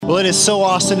Well, it is so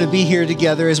awesome to be here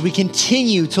together as we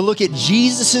continue to look at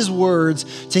Jesus' words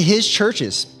to his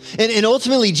churches and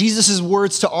ultimately Jesus'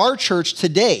 words to our church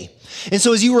today. And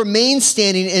so as you remain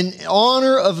standing in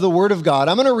honor of the word of God,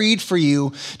 I'm going to read for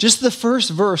you just the first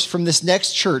verse from this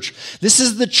next church. This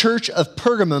is the church of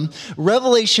Pergamum,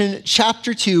 Revelation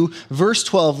chapter 2, verse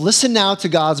 12. Listen now to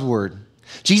God's word.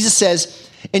 Jesus says,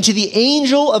 "And to the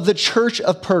angel of the church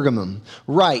of Pergamum,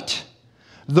 write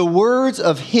the words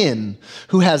of him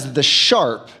who has the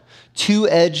sharp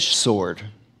two-edged sword."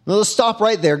 Now, let's stop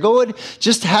right there. Go ahead,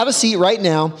 just have a seat right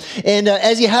now. And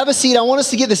as you have a seat, I want us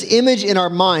to get this image in our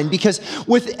mind because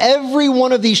with every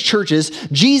one of these churches,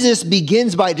 Jesus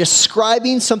begins by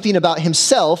describing something about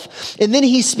himself, and then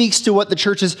he speaks to what the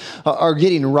churches are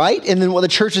getting right, and then what the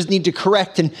churches need to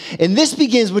correct. And this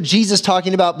begins with Jesus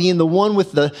talking about being the one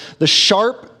with the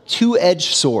sharp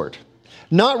two-edged sword.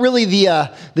 Not really the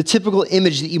typical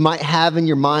image that you might have in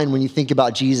your mind when you think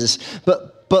about Jesus,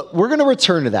 but we're going to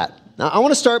return to that. Now, I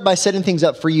want to start by setting things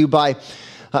up for you by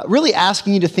really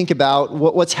asking you to think about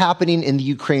what's happening in the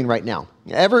Ukraine right now.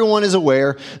 Everyone is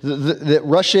aware that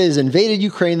Russia has invaded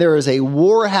Ukraine. There is a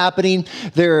war happening.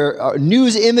 There are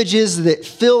news images that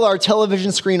fill our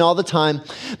television screen all the time.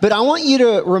 But I want you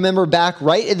to remember back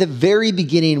right at the very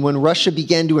beginning when Russia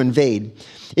began to invade.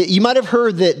 You might have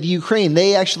heard that the Ukraine,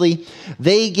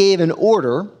 they gave an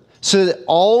order so that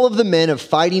all of the men of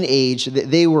fighting age,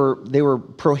 they were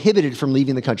prohibited from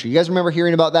leaving the country. You guys remember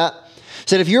hearing about that?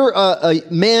 Said if you're a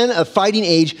man of fighting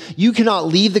age, you cannot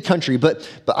leave the country. But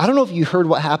I don't know if you heard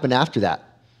what happened after that.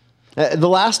 The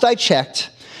last I checked,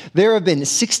 there have been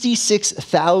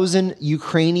 66,000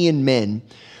 Ukrainian men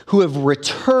who have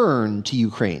returned to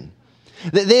Ukraine.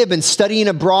 They have been studying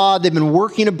abroad. They've been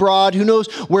working abroad. Who knows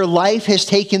where life has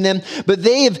taken them. But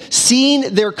they have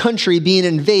seen their country being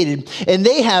invaded. And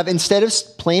they have, instead of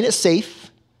playing it safe,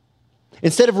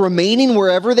 instead of remaining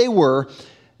wherever they were,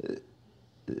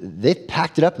 they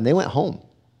packed it up and they went home.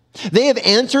 They have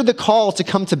answered the call to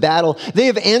come to battle. They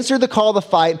have answered the call to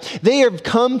fight. They have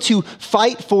come to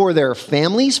fight for their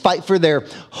families, fight for their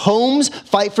homes,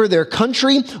 fight for their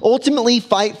country, ultimately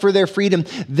fight for their freedom.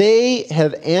 They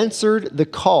have answered the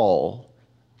call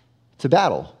to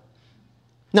battle.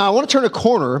 Now, I want to turn a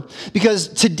corner because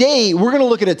today we're going to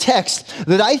look at a text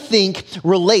that I think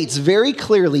relates very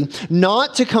clearly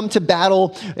not to come to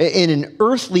battle in an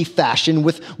earthly fashion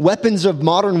with weapons of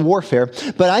modern warfare,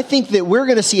 but I think that we're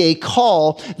going to see a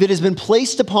call that has been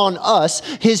placed upon us,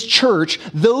 his church,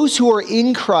 those who are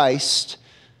in Christ,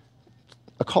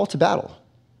 a call to battle.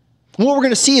 What we're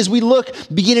going to see as we look,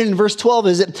 beginning in verse 12,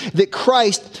 is that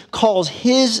Christ calls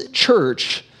his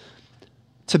church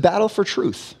to battle for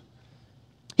truth.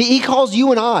 He calls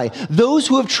you and I, those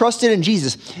who have trusted in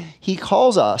Jesus, he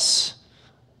calls us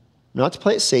not to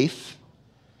play it safe,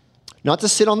 not to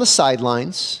sit on the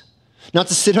sidelines, not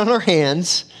to sit on our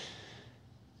hands,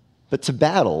 but to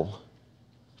battle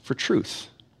for truth.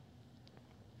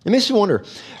 It makes me wonder,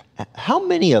 how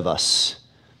many of us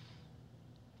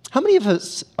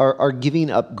are giving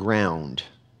up ground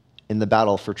in the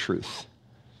battle for truth?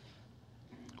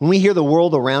 When we hear the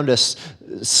world around us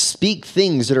speak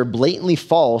things that are blatantly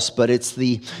false, but it's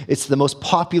the most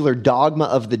popular dogma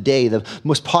of the day, the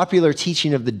most popular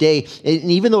teaching of the day, and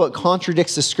even though it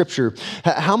contradicts the scripture,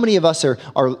 how many of us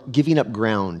are giving up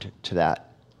ground to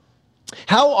that?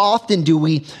 How often do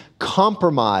we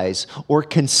compromise or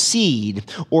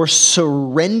concede or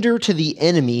surrender to the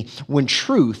enemy when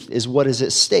truth is what is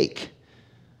at stake?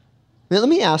 Now, let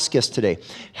me ask us today,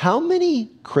 how many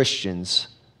Christians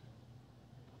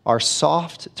are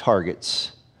soft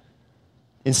targets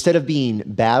instead of being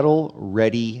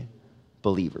battle-ready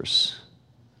believers?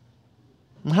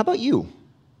 And how about you?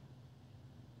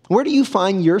 Where do you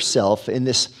find yourself in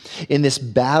this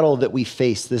battle that we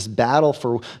face, this battle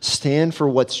for stand for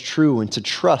what's true and to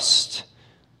trust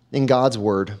in God's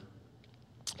word?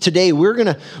 Today, we're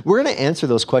gonna answer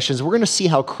those questions. We're gonna see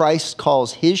how Christ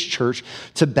calls his church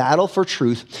to battle for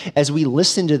truth as we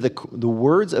listen to the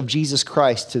words of Jesus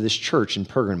Christ to this church in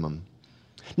Pergamum.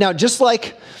 Now, just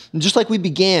like we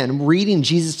began reading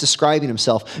Jesus describing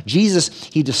himself, Jesus,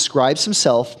 he describes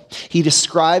himself. He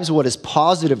describes what is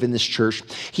positive in this church.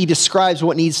 He describes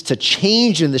what needs to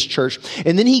change in this church.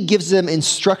 And then he gives them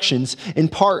instructions in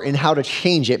part in how to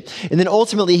change it. And then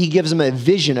ultimately he gives them a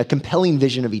vision, a compelling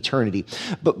vision of eternity.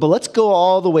 But let's go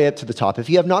all the way up to the top. If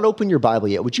you have not opened your Bible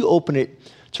yet, would you open it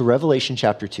to Revelation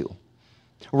chapter 2?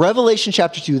 Revelation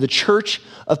chapter 2, the church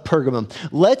of Pergamum.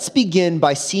 Let's begin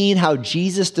by seeing how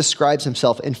Jesus describes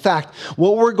himself. In fact,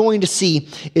 what we're going to see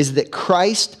is that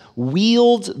Christ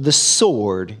wields the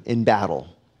sword in battle.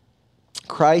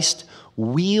 Christ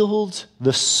wield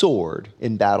the sword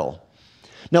in battle.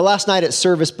 Now, last night at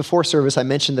before service, I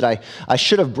mentioned that I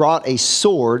should have brought a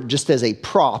sword just as a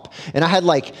prop. And I had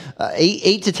like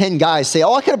 8 to 10 guys say,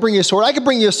 oh, I could bring you a sword. I could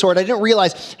bring you a sword. I didn't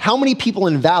realize how many people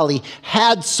in Valley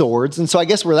had swords. And so I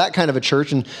guess we're that kind of a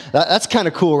church. And that's kind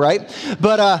of cool, right?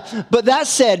 But that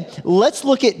said, let's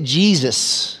look at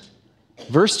Jesus.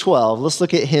 Verse 12, let's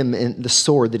look at him and the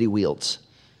sword that he wields.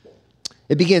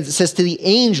 It says, to the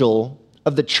angel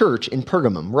of the church in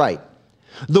Pergamum, write,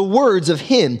 the words of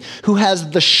him who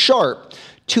has the sharp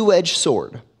two-edged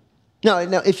sword. Now,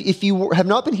 if you have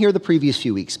not been here the previous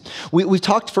few weeks, we've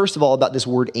talked first of all about this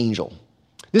word angel.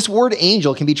 This word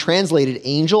angel can be translated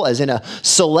angel as in a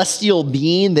celestial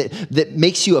being that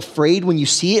makes you afraid when you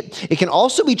see it. It can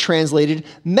also be translated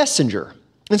messenger.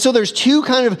 And so there's two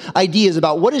kind of ideas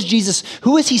about what is Jesus,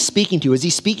 who is he speaking to? Is he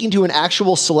speaking to an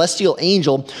actual celestial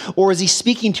angel, or is he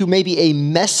speaking to maybe a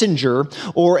messenger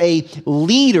or a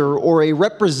leader or a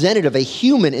representative, a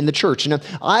human in the church? And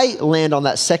I land on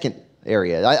that second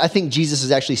area. I think Jesus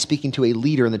is actually speaking to a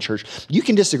leader in the church. You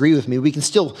can disagree with me. We can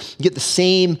still get the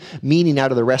same meaning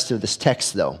out of the rest of this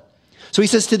text, though. So he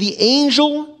says, to the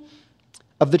angel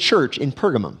of the church in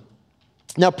Pergamum.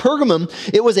 Now, Pergamum,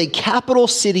 it was a capital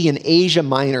city in Asia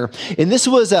Minor, and this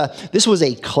was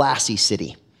a classy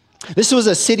city. This was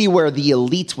a city where the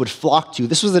elites would flock to.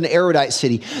 This was an erudite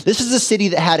city. This is a city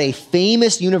that had a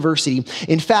famous university.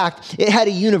 In fact, it had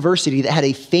a university that had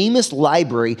a famous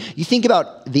library. You think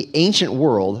about the ancient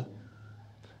world.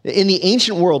 In the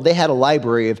ancient world, they had a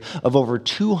library of over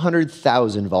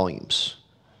 200,000 volumes.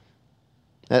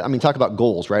 I mean, talk about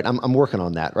goals, right? I'm working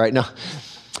on that right now.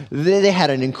 They had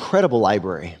an incredible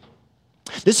library.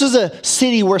 This was a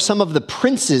city where some of the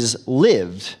princes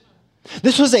lived.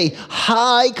 This was a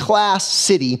high-class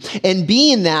city, and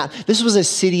being that, this was a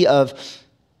city of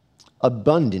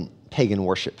abundant pagan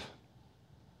worship.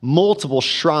 Multiple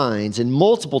shrines and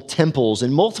multiple temples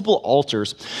and multiple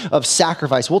altars of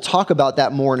sacrifice. We'll talk about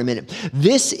that more in a minute.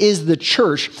 This is the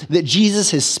church that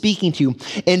Jesus is speaking to.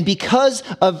 And because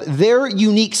of their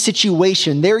unique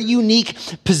situation, their unique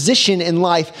position in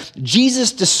life,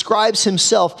 Jesus describes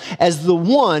himself as the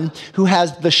one who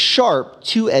has the sharp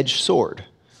two-edged sword.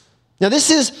 Now, this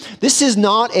is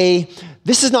not a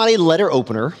letter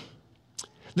opener.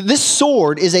 This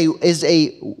sword is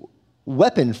a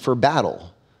weapon for battle.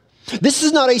 This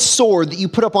is not a sword that you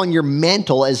put up on your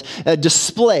mantle as a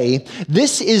display.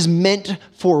 This is meant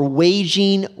for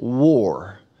waging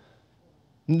war.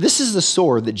 This is the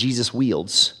sword that Jesus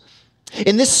wields.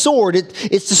 In this sword,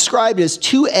 it's described as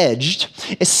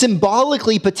two-edged,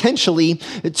 symbolically, potentially,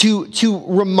 to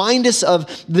remind us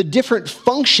of the different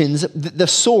functions that the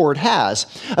sword has.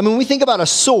 I mean, when we think about a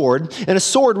sword, and a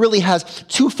sword really has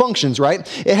two functions, right?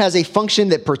 It has a function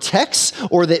that protects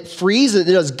or that frees, that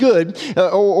does good,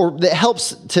 or that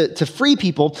helps to free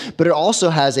people, but it also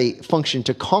has a function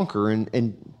to conquer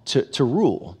and to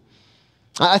rule.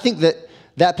 I think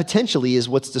that potentially is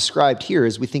what's described here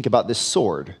as we think about this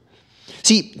sword.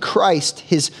 See, Christ,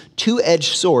 his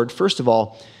two-edged sword, first of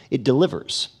all, it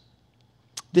delivers.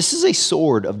 This is a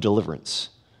sword of deliverance.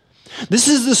 This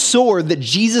is the sword that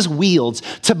Jesus wields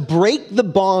to break the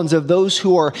bonds of those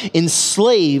who are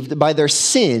enslaved by their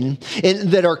sin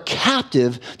and that are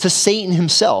captive to Satan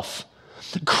himself.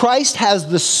 Christ has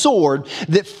the sword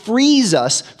that frees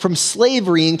us from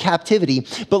slavery and captivity.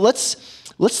 But let's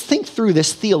think through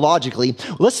this theologically.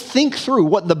 Let's think through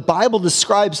what the Bible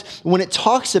describes when it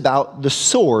talks about the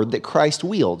sword that Christ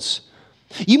wields.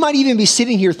 You might even be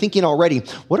sitting here thinking already,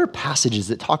 what are passages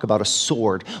that talk about a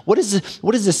sword? What does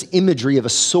this imagery of a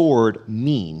sword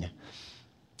mean?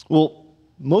 Well,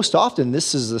 most often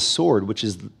this is the sword which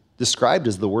is described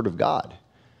as the Word of God.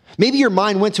 Maybe your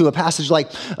mind went to a passage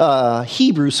like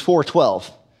Hebrews 4:12.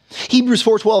 Hebrews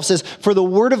 4:12 says, "For the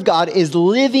Word of God is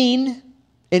living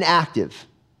and active,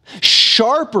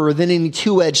 sharper than any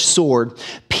two-edged sword,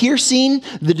 piercing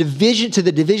the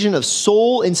division of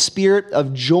soul and spirit,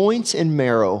 of joints and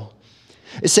marrow."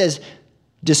 It says,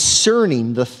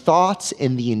 discerning the thoughts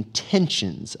and the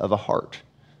intentions of a heart.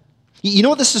 You know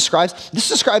what this describes? This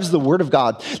describes the Word of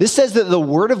God. This says that the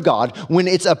Word of God, when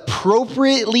it's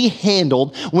appropriately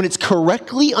handled, when it's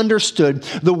correctly understood,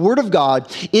 the Word of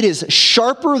God, it is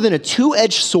sharper than a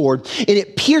two-edged sword, and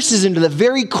it pierces into the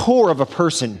very core of a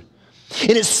person.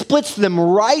 And it splits them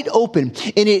right open,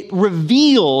 and it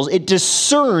reveals, it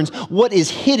discerns what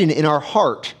is hidden in our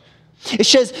heart. It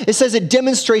says it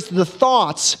demonstrates the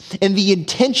thoughts and the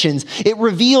intentions. It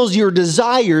reveals your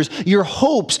desires, your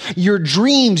hopes, your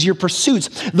dreams, your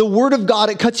pursuits. The Word of God,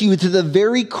 it cuts you to the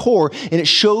very core, and it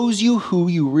shows you who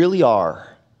you really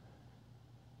are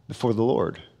before the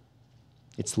Lord.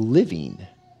 It's living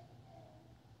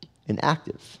and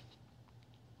active.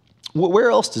 Where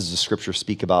else does the scripture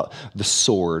speak about the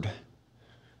sword?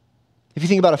 If you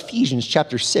think about Ephesians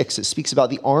chapter 6, it speaks about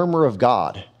the armor of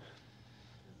God.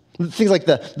 Things like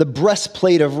the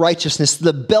breastplate of righteousness,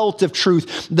 the belt of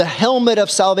truth, the helmet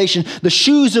of salvation, the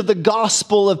shoes of the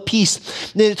gospel of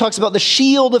peace. Then it talks about the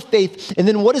shield of faith. And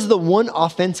then what is the one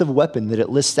offensive weapon that it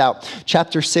lists out?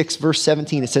 Chapter 6, verse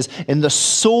 17, it says, and the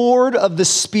sword of the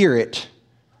Spirit,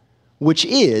 which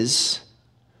is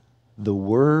the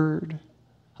word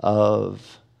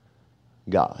of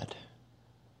God.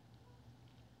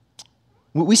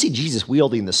 We see Jesus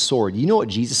wielding the sword. You know what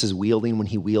Jesus is wielding when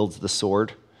he wields the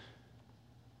sword?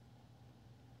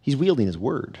 He's wielding his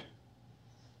word.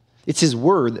 It's his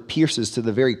word that pierces to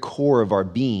the very core of our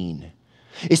being.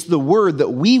 It's the word that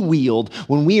we wield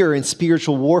when we are in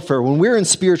spiritual warfare, when we're in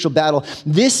spiritual battle.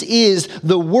 This is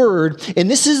the word, and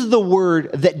this is the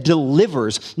word that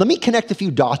delivers. Let me connect a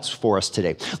few dots for us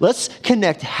today. Let's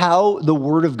connect how the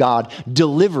word of God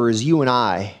delivers you and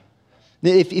I.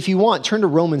 If you want, turn to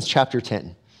Romans chapter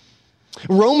 10.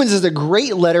 Romans is a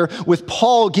great letter with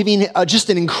Paul giving just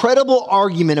an incredible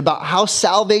argument about how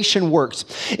salvation works.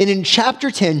 And in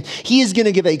chapter 10, he is going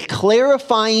to give a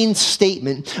clarifying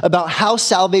statement about how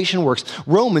salvation works.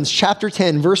 Romans chapter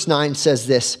 10, verse 9 says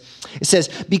this. It says,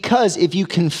 because if you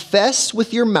confess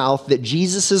with your mouth that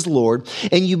Jesus is Lord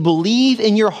and you believe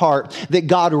in your heart that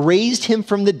God raised him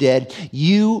from the dead,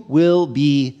 you will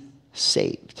be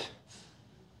saved.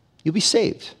 You'll be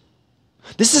saved.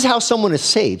 This is how someone is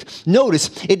saved. Notice,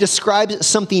 it describes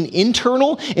something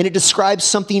internal and it describes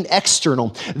something external.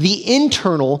 The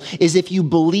internal is if you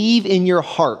believe in your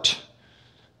heart.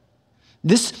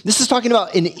 This is talking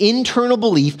about an internal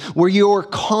belief where your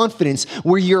confidence,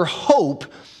 where your hope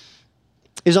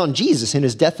is on Jesus and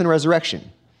his death and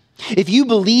resurrection. If you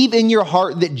believe in your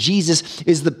heart that Jesus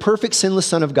is the perfect sinless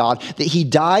Son of God, that he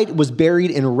died, was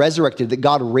buried, and resurrected, that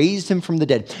God raised him from the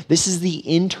dead, this is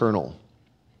the internal.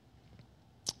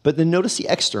 But then notice the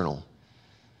external.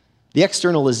 The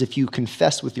external is if you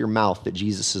confess with your mouth that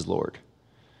Jesus is Lord.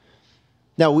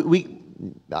 Now,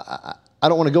 I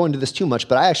don't want to go into this too much,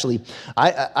 but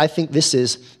I think this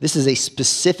is a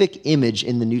specific image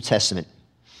in the New Testament.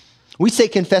 We say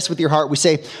confess with your heart. We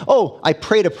say, oh, I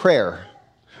prayed a prayer.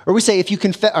 Or we say, if you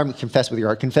confess with your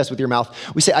heart, confess with your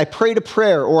mouth. We say, I prayed a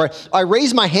prayer, or I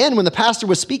raised my hand when the pastor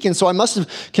was speaking, so I must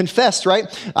have confessed, right?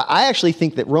 I actually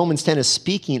think that Romans 10 is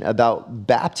speaking about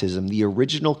baptism, the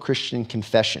original Christian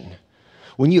confession.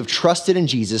 When you have trusted in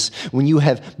Jesus, when you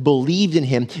have believed in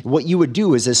him, what you would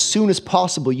do is as soon as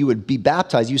possible, you would be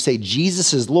baptized. You say,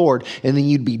 Jesus is Lord, and then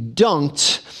you'd be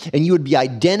dunked, and you would be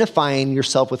identifying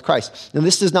yourself with Christ. Now,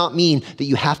 this does not mean that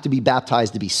you have to be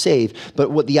baptized to be saved, but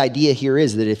what the idea here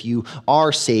is that if you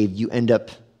are saved, you end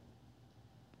up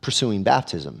pursuing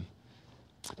baptism.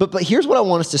 But here's what I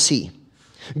want us to see.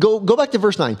 Go back to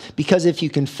verse 9. Because if you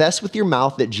confess with your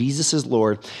mouth that Jesus is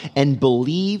Lord and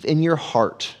believe in your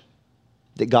heart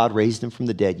that God raised him from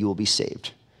the dead, you will be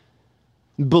saved.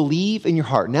 Believe in your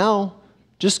heart. Now,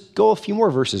 just go a few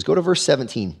more verses. Go to verse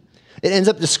 17. It ends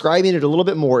up describing it a little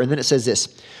bit more, and then it says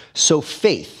this. So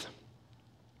faith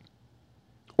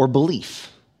or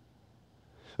belief.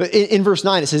 In verse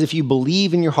 9, it says if you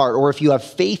believe in your heart or if you have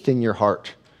faith in your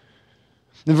heart.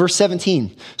 In verse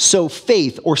 17, so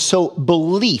faith or so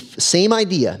belief, same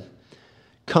idea,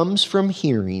 comes from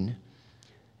hearing,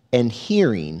 and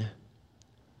hearing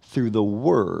through the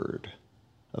word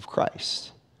of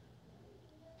Christ.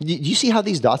 Do you see how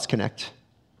these dots connect?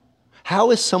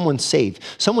 How is someone saved?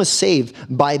 Someone's saved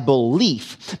by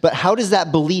belief. But how does that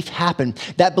belief happen?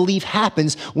 That belief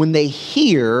happens when they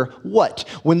hear what?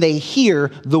 When they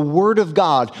hear the word of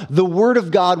God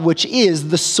which is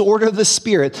the sword of the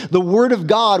Spirit, the word of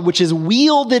God which is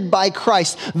wielded by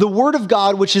Christ, the word of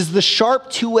God which is the sharp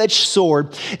two-edged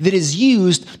sword that is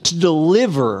used to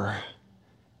deliver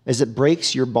as it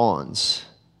breaks your bonds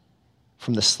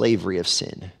from the slavery of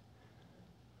sin.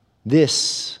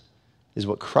 This is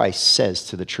what Christ says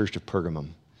to the church of Pergamum.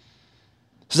 He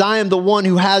says, I am the one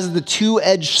who has the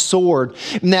two-edged sword.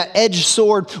 And that edged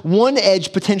sword, one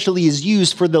edge potentially is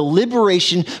used for the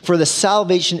liberation, for the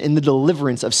salvation and the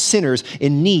deliverance of sinners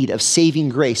in need of saving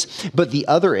grace. But the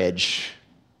other edge,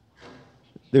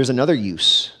 there's another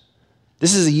use.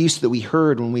 This is a use that we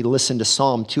heard when we listened to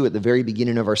Psalm 2 at the very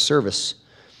beginning of our service.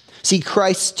 See,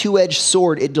 Christ's two-edged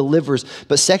sword, it delivers.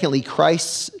 But secondly,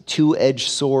 Christ's two-edged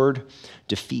sword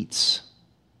defeats.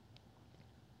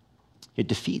 It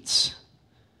defeats.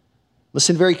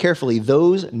 Listen very carefully.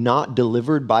 Those not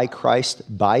delivered by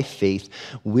Christ by faith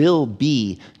will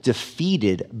be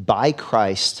defeated by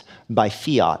Christ by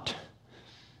fiat.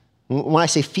 When I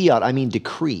say fiat, I mean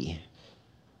decree.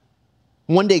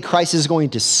 One day Christ is going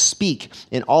to speak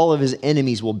and all of his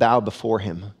enemies will bow before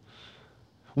him.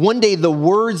 One day the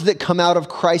words that come out of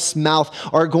Christ's mouth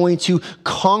are going to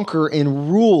conquer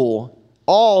and rule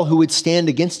all who would stand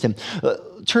against him.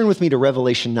 Turn with me to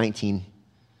Revelation 19.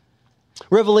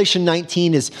 Revelation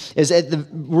 19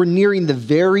 we're nearing the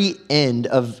very end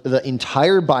of the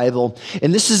entire Bible.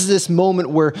 And this is this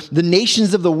moment where the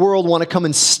nations of the world want to come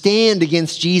and stand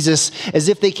against Jesus as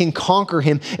if they can conquer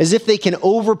him, as if they can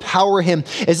overpower him,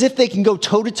 as if they can go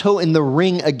toe to toe in the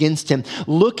ring against him.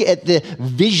 Look at the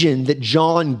vision that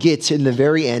John gets in the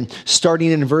very end,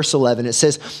 starting in verse 11. It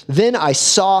says, "Then I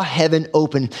saw heaven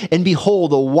open, and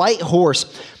behold, a white horse.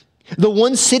 The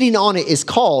one sitting on it is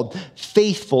called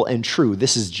Faithful and True."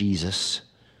 This is Jesus.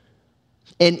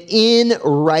 "And in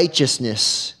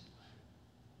righteousness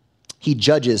he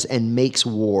judges and makes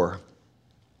war.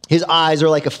 His eyes are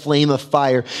like a flame of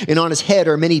fire, and on his head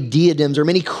are many diadems or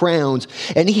many crowns.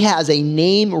 And he has a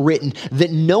name written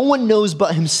that no one knows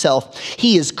but himself.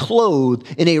 He is clothed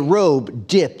in a robe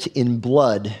dipped in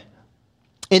blood.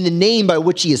 And the name by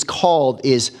which he is called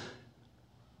is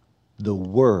the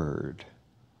Word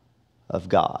of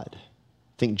God."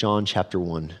 Think John chapter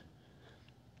 1.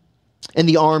 "And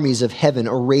the armies of heaven,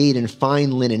 arrayed in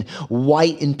fine linen,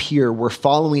 white and pure, were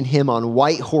following him on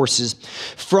white horses.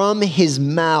 From his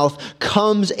mouth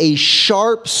comes a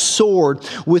sharp sword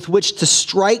with which to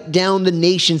strike down the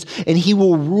nations, and he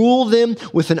will rule them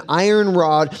with an iron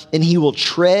rod, and he will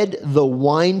tread the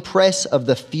winepress of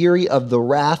the fury of the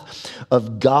wrath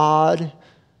of God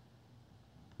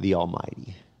the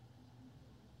Almighty."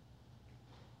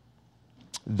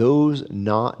 Those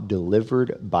not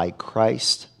delivered by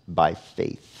Christ by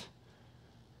faith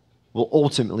will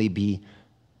ultimately be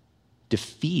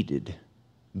defeated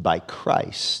by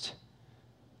Christ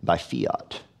by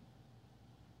fiat,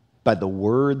 by the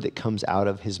word that comes out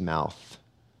of his mouth.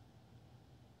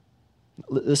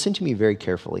 Listen to me very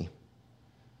carefully.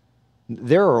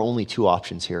 There are only two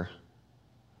options here.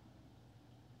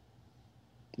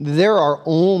 There are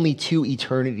only two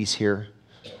eternities here.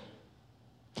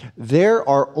 There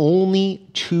are only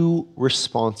two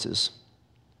responses.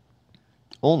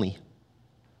 Only.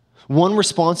 One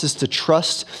response is to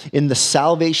trust in the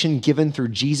salvation given through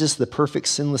Jesus, the perfect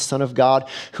sinless Son of God,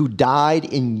 who died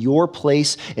in your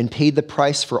place and paid the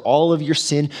price for all of your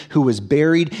sin, who was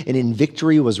buried and in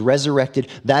victory was resurrected.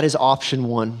 That is option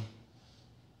one.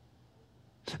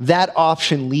 That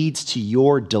option leads to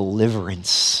your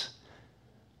deliverance.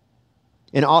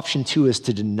 And option two is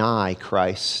to deny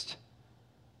Christ.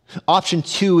 Option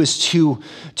two is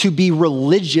to be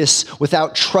religious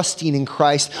without trusting in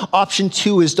Christ. Option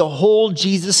two is to hold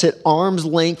Jesus at arm's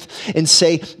length and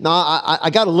say, "Nah, I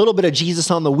got a little bit of Jesus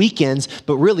on the weekends,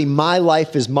 but really my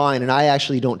life is mine, and I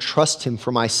actually don't trust him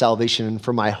for my salvation and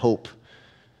for my hope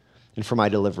and for my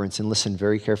deliverance." And listen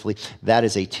very carefully, that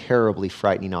is a terribly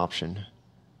frightening option.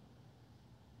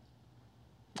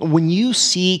 When you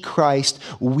see Christ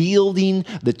wielding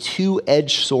the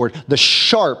two-edged sword, the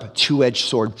sharp two-edged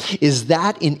sword, is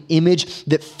that an image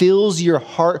that fills your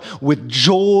heart with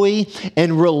joy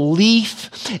and relief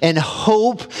and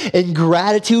hope and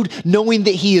gratitude, knowing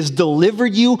that he has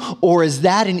delivered you? Or is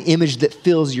that an image that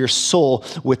fills your soul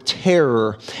with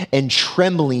terror and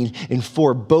trembling and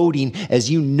foreboding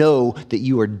as you know that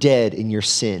you are dead in your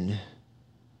sin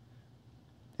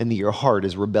and that your heart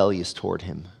is rebellious toward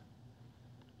him?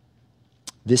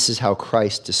 This is how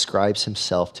Christ describes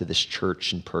himself to this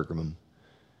church in Pergamum.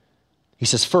 He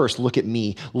says, first, look at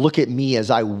me. Look at me as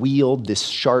I wield this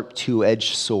sharp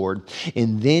two-edged sword.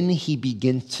 And then he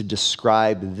begins to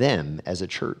describe them as a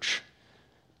church.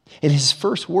 And his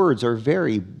first words are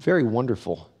very, very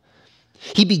wonderful.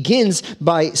 He begins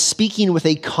by speaking with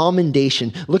a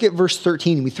commendation. Look at verse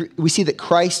 13. We see that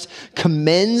Christ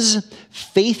commends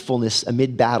faithfulness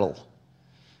amid battle.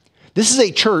 This is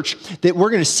a church that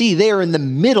we're going to see they are in the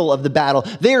middle of the battle.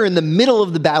 They are in the middle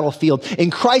of the battlefield.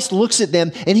 And Christ looks at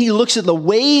them and he looks at the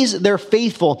ways they're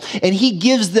faithful and he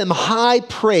gives them high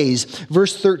praise.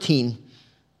 Verse 13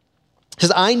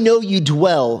 says, "I know you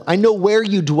dwell. I know where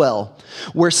you dwell,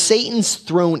 where Satan's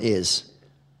throne is.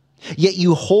 Yet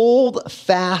you hold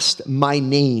fast my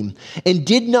name and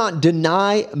did not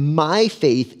deny my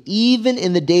faith, even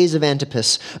in the days of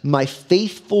Antipas, my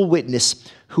faithful witness,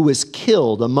 who was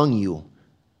killed among you,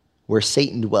 where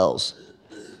Satan dwells."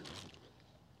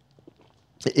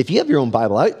 If you have your own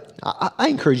Bible, I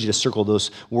encourage you to circle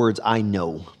those words, "I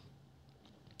know."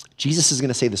 Jesus is going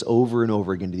to say this over and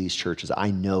over again to these churches. I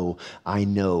know, I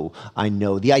know, I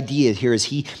know. The idea here is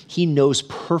he knows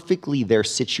perfectly their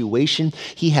situation.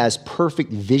 He has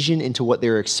perfect vision into what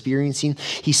they're experiencing.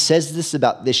 He says this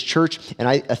about this church, and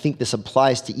I think this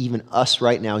applies to even us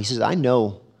right now. He says, I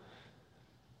know.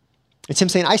 It's him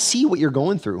saying, I see what you're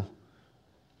going through.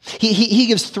 He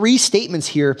gives three statements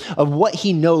here of what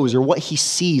he knows or what he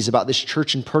sees about this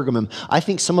church in Pergamum. I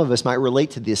think some of us might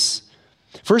relate to this.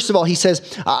 First of all, he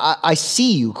says, I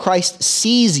see you. Christ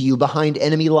sees you behind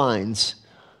enemy lines.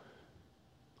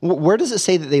 Where does it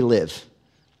say that they live?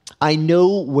 I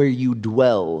know where you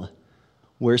dwell,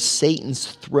 where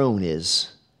Satan's throne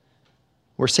is.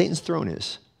 Where Satan's throne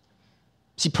is.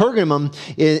 See, Pergamum,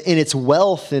 in its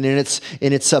wealth and in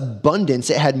its abundance,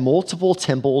 it had multiple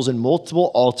temples and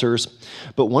multiple altars.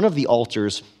 But one of the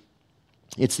altars,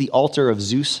 it's the altar of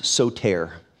Zeus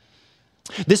Soter.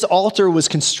 This altar was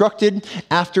constructed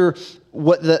after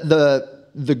what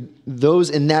those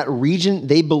in that region,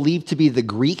 they believed to be the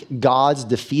Greek gods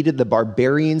defeated the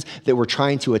barbarians that were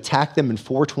trying to attack them in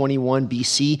 421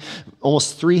 BC,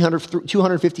 almost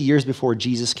 250 years before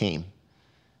Jesus came.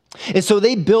 And so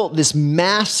they built this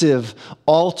massive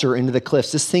altar into the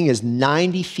cliffs. This thing is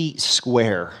 90 feet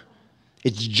square.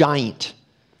 It's giant.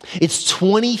 It's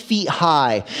 20 feet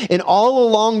high, and all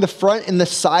along the front and the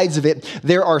sides of it,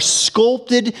 there are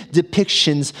sculpted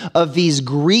depictions of these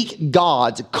Greek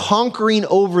gods conquering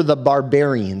over the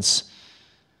barbarians.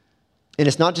 And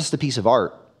it's not just a piece of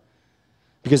art,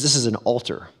 because this is an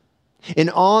altar.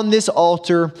 And on this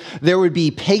altar, there would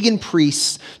be pagan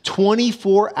priests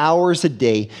 24 hours a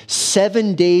day,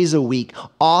 7 days a week,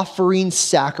 offering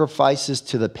sacrifices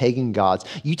to the pagan gods.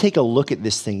 You take a look at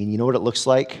this thing, and you know what it looks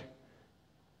like?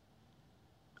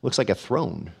 Looks like a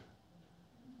throne.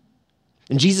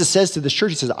 And Jesus says to this church,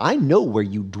 he says, I know where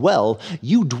you dwell.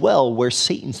 You dwell where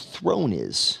Satan's throne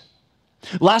is.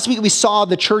 Last week we saw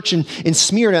the church in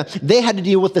Smyrna. They had to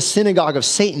deal with the synagogue of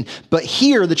Satan. But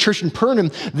here, the church in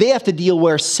Pergamum, they have to deal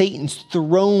where Satan's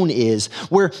throne is,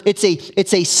 where it's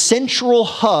a central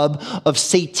hub of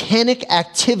satanic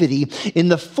activity in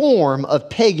the form of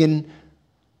pagan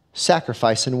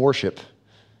sacrifice and worship.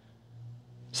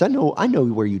 So I know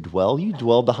where you dwell. You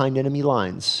dwell behind enemy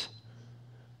lines.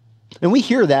 And we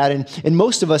hear that, and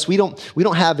most of us, we don't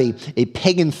have a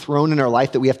pagan throne in our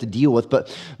life that we have to deal with, but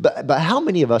how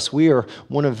many of us, we are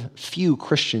one of few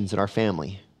Christians in our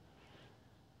family?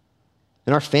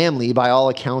 And our family, by all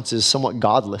accounts, is somewhat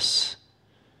godless.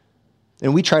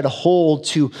 And we try to hold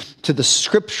to the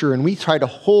scripture, and we try to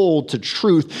hold to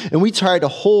truth, and we try to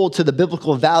hold to the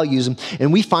biblical values,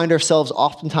 and we find ourselves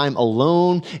oftentimes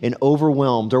alone and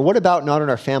overwhelmed. Or what about not in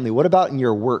our family? What about in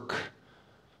your work?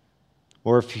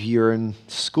 Or if you're in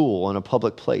school, in a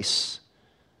public place?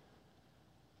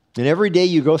 And every day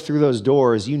you go through those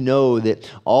doors, you know that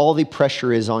all the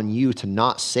pressure is on you to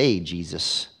not say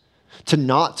Jesus, to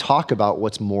not talk about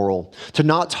what's moral, to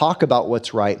not talk about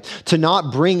what's right, to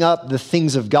not bring up the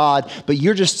things of God, but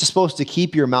you're just supposed to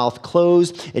keep your mouth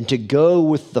closed and to go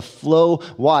with the flow.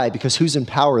 Why? Because who's in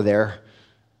power there?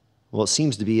 Well, it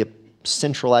seems to be a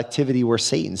central activity where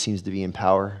Satan seems to be in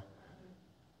power.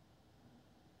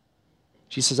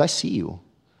 She says, I see you.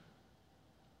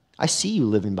 I see you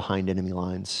living behind enemy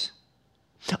lines.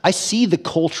 I see the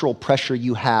cultural pressure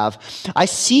you have. I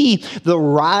see the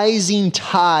rising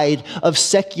tide of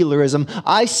secularism.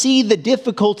 I see the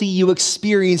difficulty you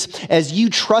experience as you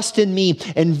trust in me,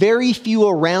 and very few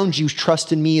around you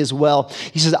trust in me as well.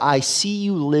 He says, I see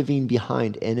you living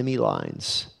behind enemy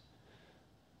lines.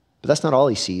 But that's not all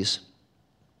he sees.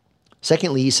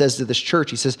 Secondly, he says to this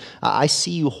church, he says, I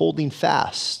see you holding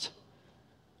fast.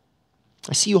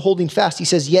 I see you holding fast. He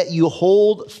says, yet you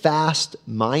hold fast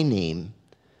my name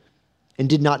and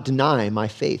did not deny my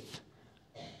faith.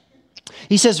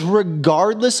 He says,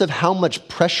 regardless of how much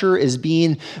pressure is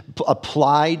being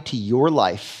applied to your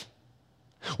life,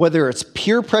 whether it's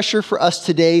peer pressure for us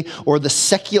today or the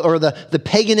secular or the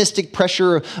paganistic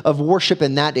pressure of worship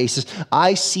in that day, he says,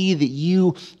 I see that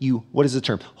you, what is the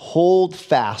term? Hold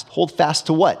fast. Hold fast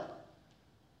to what?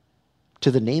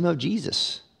 To the name of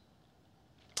Jesus.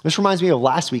 This reminds me of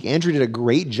last week. Andrew did a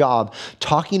great job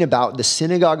talking about the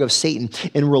synagogue of Satan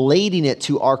and relating it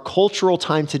to our cultural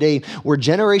time today, where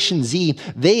Generation Z,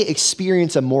 they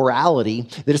experience a morality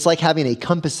that it's like having a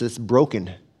compass that's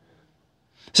broken.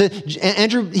 So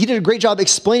Andrew, he did a great job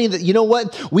explaining that, you know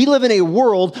what? We live in a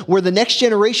world where the next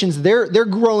generations, they're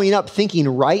growing up thinking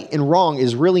right and wrong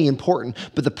is really important.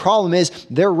 But the problem is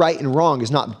their right and wrong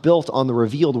is not built on the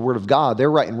revealed word of God.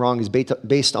 Their right and wrong is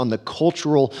based on the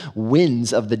cultural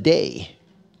winds of the day.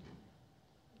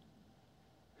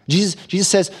 Jesus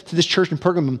says to this church in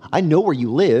Pergamum, I know where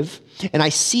you live, and I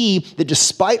see that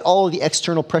despite all of the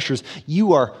external pressures,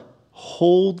 you are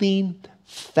holding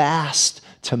fast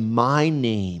to my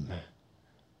name.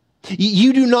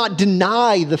 You do not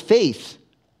deny the faith.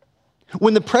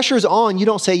 When the pressure's on, you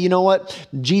don't say, you know what,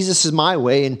 Jesus is my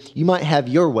way and you might have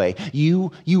your way.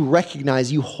 You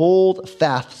recognize, you hold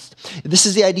fast. This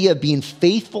is the idea of being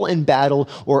faithful in battle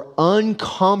or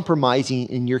uncompromising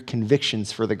in your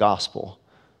convictions for the gospel.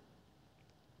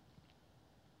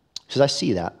 He says, I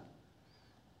see that.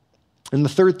 And the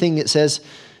third thing it says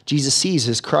Jesus sees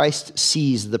is Christ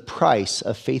sees the price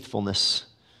of faithfulness.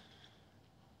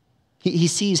 He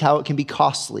sees how it can be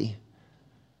costly.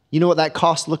 You know what that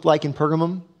cost looked like in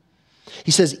Pergamum?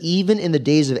 He says, even in the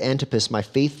days of Antipas, my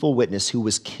faithful witness who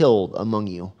was killed among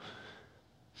you.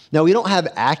 Now, we don't have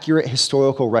accurate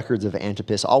historical records of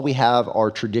Antipas. All we have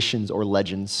are traditions or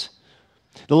legends.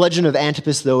 The legend of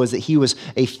Antipas, though, is that he was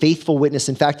a faithful witness.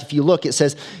 In fact, if you look, it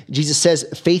says, Jesus says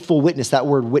faithful witness. That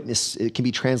word witness, it can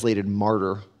be translated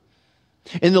martyr.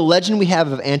 And the legend we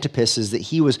have of Antipas is that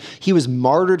he was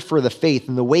martyred for the faith.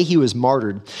 And the way he was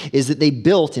martyred is that they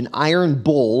built an iron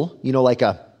bull, like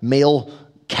a male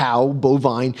cow,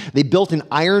 bovine. They built an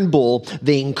iron bull.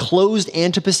 They enclosed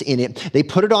Antipas in it. They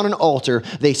put it on an altar.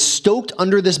 They stoked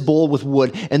under this bull with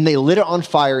wood, and they lit it on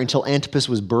fire until Antipas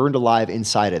was burned alive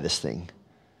inside of this thing.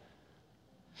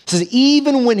 It says,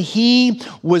 even when he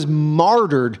was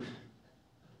martyred,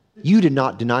 you did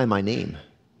not deny my name.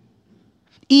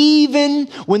 Even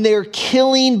when they're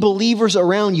killing believers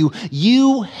around you,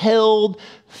 you held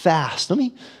fast. Let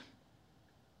me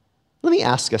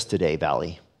ask us today,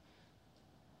 Valley.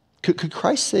 Could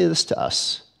Christ say this to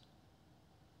us?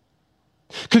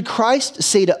 Could Christ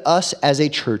say to us as a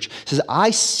church, says,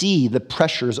 I see the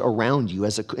pressures around you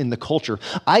in the culture.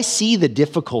 I see the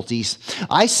difficulties.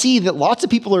 I see that lots of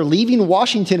people are leaving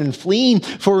Washington and fleeing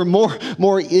for more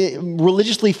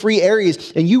religiously free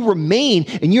areas, and you remain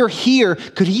and you're here.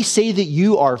 Could he say that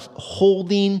you are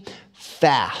holding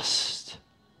fast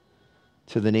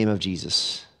to the name of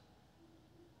Jesus,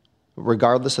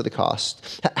 regardless of the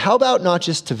cost? How about not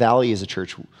just to Valley as a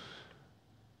church?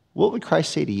 What would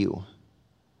Christ say to you?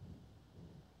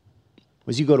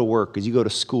 As you go to work, as you go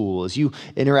to school, as you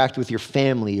interact with your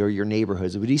family or your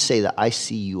neighborhoods, would he say that I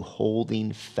see you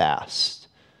holding fast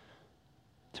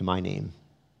to my name?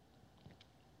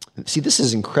 See, this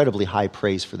is incredibly high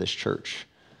praise for this church.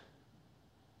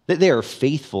 That they are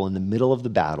faithful in the middle of the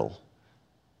battle.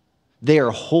 They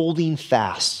are holding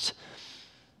fast.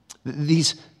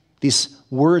 These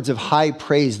words of high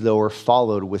praise, though, are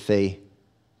followed with a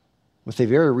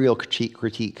very real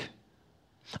critique.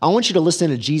 I want you to listen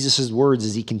to Jesus' words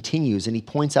as he continues, and he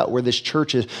points out where this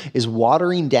church is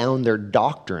watering down their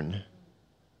doctrine.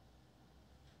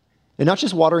 And not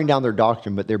just watering down their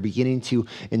doctrine, but they're beginning to,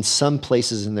 in some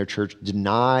places in their church,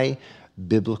 deny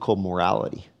biblical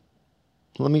morality.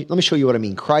 Let me show you what I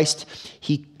mean. Christ,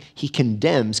 he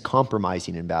condemns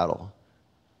compromising in battle.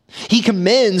 He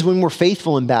commends when we're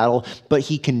faithful in battle, but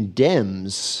he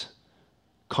condemns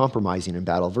compromising in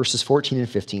battle. Verses 14 and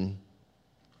 15.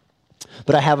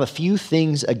 But I have a few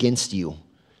things against you.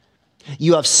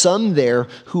 You have some there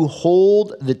who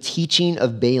hold the teaching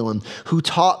of Balaam, who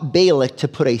taught Balak to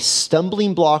put a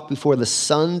stumbling block before the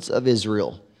sons of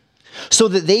Israel, so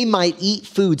that they might eat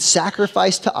food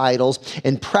sacrificed to idols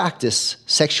and practice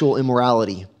sexual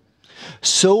immorality.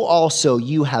 So also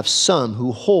you have some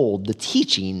who hold the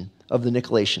teaching of the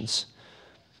Nicolaitans.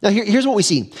 Now, here's what we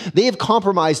see. They have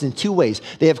compromised in two ways.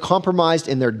 They have compromised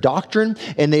in their doctrine,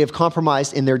 and they have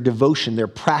compromised in their devotion, their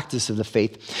practice of the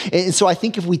faith. And so I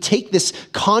think if we take this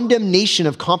condemnation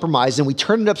of compromise and we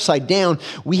turn it upside down,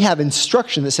 we have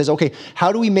instruction that says, okay,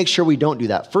 how do we make sure we don't do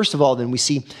that? First of all, then we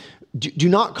see, do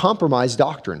not compromise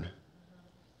doctrine.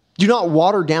 Do not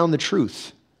water down the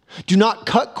truth. Do not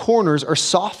cut corners or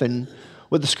soften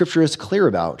what the scripture is clear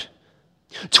about.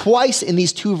 Twice in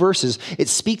these two verses, it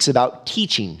speaks about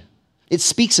teaching. It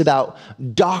speaks about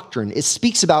doctrine. It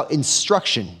speaks about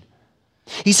instruction.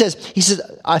 He says,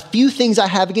 a few things I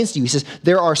have against you. He says,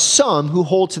 there are some who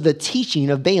hold to the teaching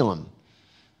of Balaam.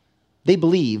 They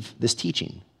believe this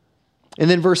teaching. And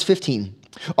then verse 15,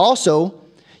 also,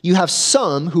 you have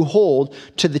some who hold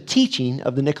to the teaching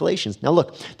of the Nicolaitans. Now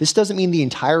look, this doesn't mean the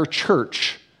entire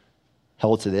church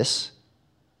held to this.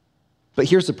 But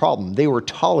here's the problem. They were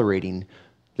tolerating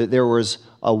that there was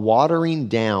a watering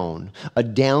down, a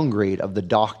downgrade of the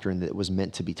doctrine that was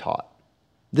meant to be taught.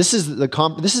 This is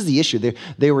the issue.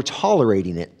 They were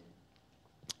tolerating it.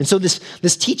 And so this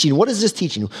teaching, what is this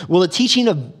teaching? Well, the teaching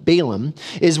of Balaam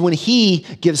is when he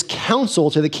gives counsel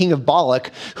to the king of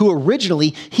Balak, who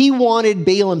originally, he wanted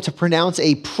Balaam to pronounce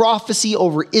a prophecy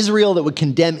over Israel that would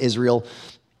condemn Israel,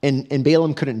 and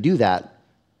Balaam couldn't do that.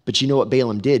 But you know what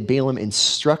Balaam did? Balaam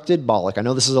instructed Balak, I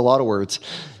know this is a lot of words,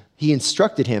 he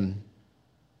instructed him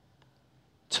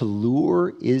to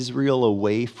lure Israel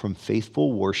away from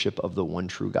faithful worship of the one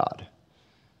true God.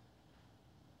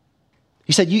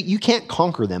 He said, you can't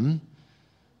conquer them.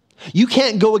 You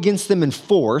can't go against them in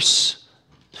force.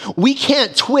 We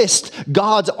can't twist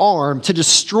God's arm to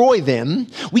destroy them.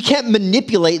 We can't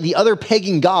manipulate the other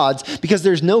pagan gods because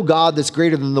there's no God that's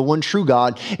greater than the one true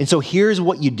God. And so here's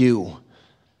what you do.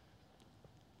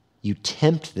 You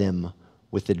tempt them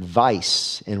with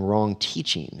advice and wrong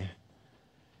teaching.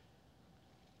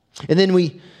 And then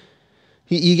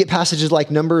you get passages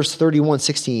like Numbers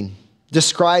 31:16.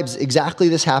 Describes exactly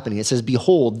this happening. It says,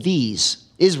 behold, these,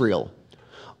 Israel,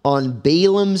 on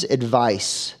Balaam's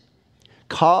advice,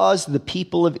 caused the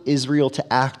people of Israel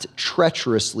to act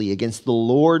treacherously against the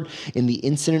Lord in the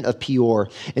incident of Peor.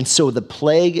 And so the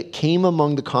plague came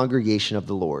among the congregation of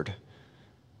the Lord.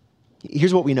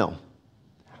 Here's what we know.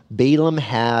 Balaam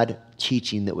had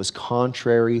teaching that was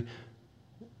contrary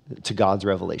to God's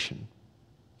revelation.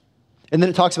 And then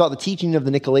it talks about the teaching of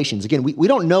the Nicolaitans. Again, we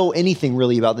don't know anything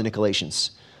really about the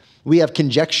Nicolaitans. We have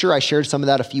conjecture. I shared some of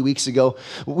that a few weeks ago.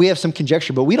 We have some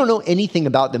conjecture, but we don't know anything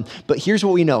about them. But here's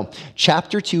what we know.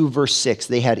 Chapter 2, verse 6,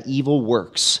 they had evil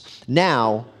works.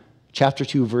 Now, chapter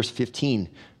 2, verse 15,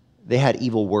 they had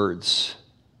evil words.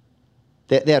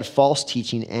 They had false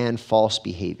teaching and false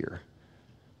behavior.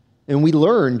 And we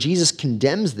learn Jesus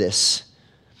condemns this.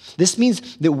 This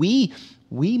means that we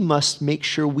must make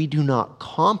sure we do not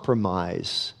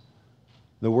compromise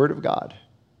the Word of God.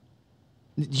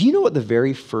 Do you know what the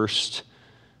very first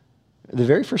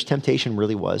temptation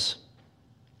really was?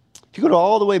 If you go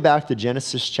all the way back to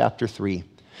Genesis chapter 3,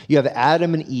 you have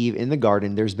Adam and Eve in the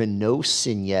garden. There's been no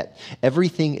sin yet.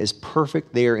 Everything is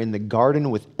perfect there in the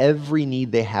garden with every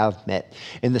need they have met.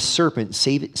 And the serpent,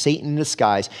 Satan in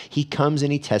disguise, he comes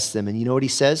and he tests them. And you know what he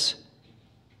says?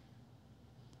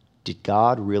 Did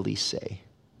God really say?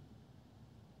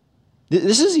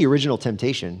 This is the original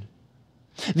temptation.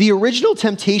 The original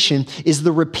temptation is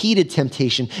the repeated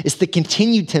temptation. It's the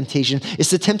continued temptation. It's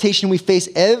the temptation we face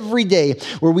every day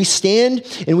where we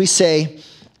stand and we say,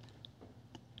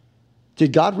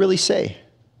 did God really say?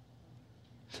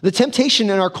 The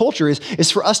temptation in our culture is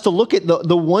for us to look at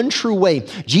the one true way.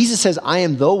 Jesus says, I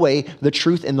am the way, the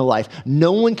truth, and the life.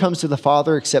 No one comes to the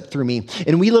Father except through me.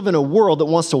 And we live in a world that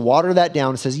wants to water that down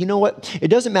and says, you know what? It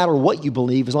doesn't matter what you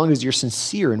believe as long as you're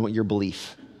sincere in what your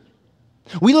belief.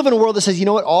 We live in a world that says, you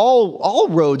know what, all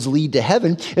roads lead to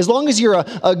heaven. As long as you're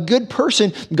a good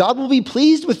person, God will be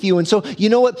pleased with you. And so, you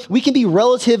know what, we can be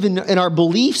relative in our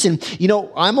beliefs. And, you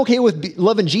know, I'm okay with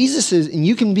loving Jesus, and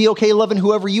you can be okay loving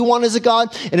whoever you want as a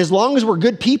God. And as long as we're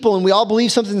good people and we all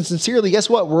believe something sincerely, guess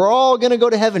what? We're all going to go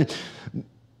to heaven.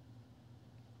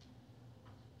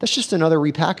 That's just another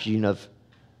repackaging of,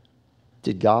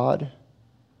 did God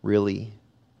really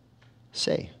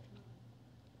say?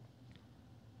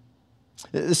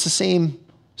 It's the same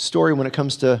story when it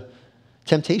comes to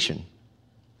temptation.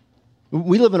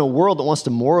 We live in a world that wants to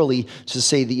morally just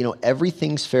say that, you know,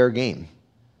 everything's fair game.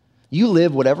 You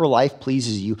live whatever life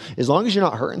pleases you. As long as you're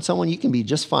not hurting someone, you can be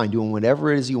just fine doing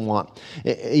whatever it is you want,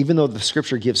 even though the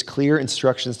scripture gives clear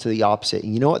instructions to the opposite.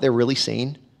 And you know what they're really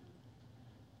saying?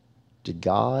 Did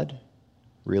God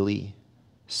really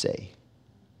say?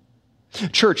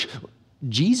 Church,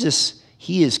 Jesus,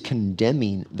 he is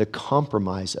condemning the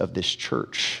compromise of this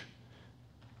church.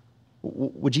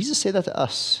 Would Jesus say that to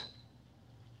us?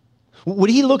 Would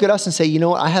he look at us and say, you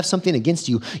know what, I have something against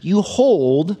you. You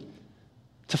hold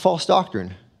to false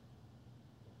doctrine.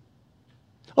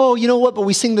 Oh, you know what, but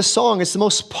we sing this song. It's the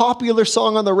most popular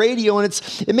song on the radio, and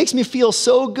it makes me feel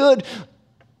so good.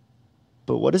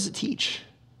 But what does it teach?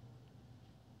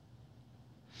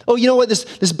 Oh, you know what?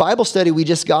 This Bible study we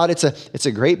just got, it's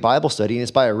a great Bible study, and it's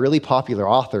by a really popular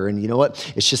author. And you know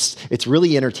what? It's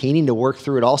really entertaining to work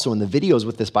through it also. And the videos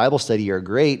with this Bible study are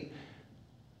great.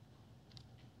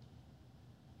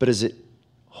 But does it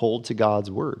hold to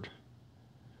God's word?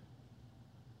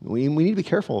 We need to be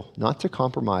careful not to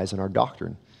compromise in our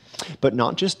doctrine. But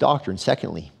not just doctrine.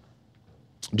 Secondly,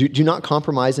 do not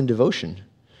compromise in devotion.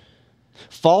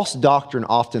 False doctrine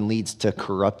often leads to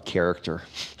corrupt character.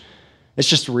 It's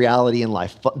just reality in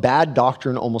life. Bad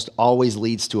doctrine almost always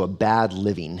leads to a bad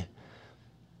living.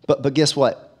 But guess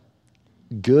what?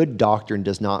 Good doctrine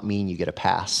does not mean you get a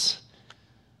pass.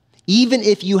 Even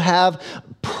if you have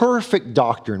perfect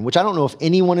doctrine, which I don't know if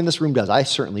anyone in this room does. I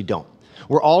certainly don't.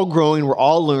 We're all growing. We're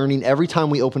all learning. Every time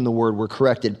we open the word, we're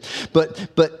corrected.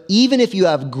 But even if you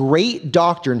have great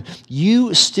doctrine,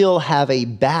 you still have a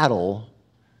battle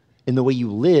in the way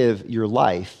you live your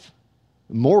life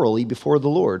morally before the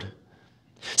Lord.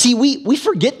 See, we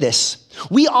forget this.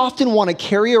 We often want to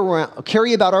carry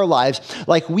about our lives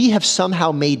like we have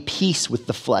somehow made peace with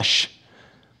the flesh.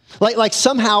 Like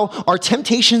somehow our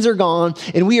temptations are gone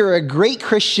and we are a great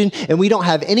Christian and we don't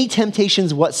have any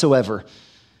temptations whatsoever.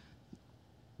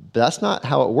 But that's not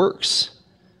how it works.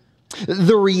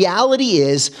 The reality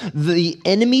is the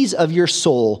enemies of your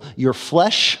soul, your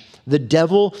flesh, the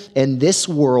devil, and this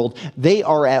world, they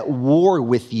are at war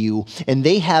with you, and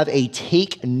they have a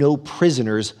take no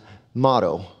prisoners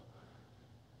motto.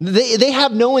 They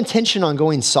have no intention on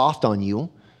going soft on you.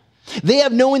 They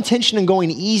have no intention on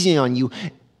going easy on you.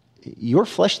 Your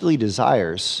fleshly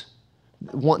desires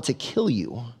want to kill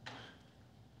you.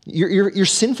 Your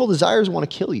sinful desires want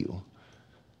to kill you.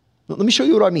 Let me show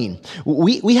you what I mean.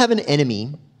 We have an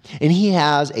enemy, and he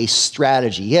has a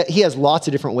strategy. He has lots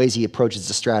of different ways he approaches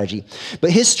the strategy.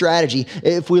 But his strategy,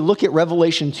 if we look at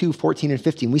Revelation 2, 14 and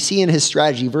 15, we see in his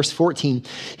strategy, verse 14,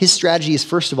 his strategy is,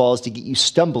 first of all, is to get you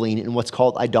stumbling in what's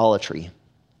called idolatry.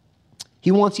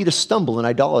 He wants you to stumble in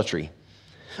idolatry.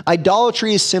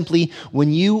 Idolatry is simply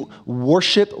when you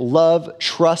worship, love,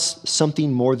 trust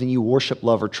something more than you worship,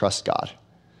 love, or trust God.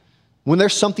 When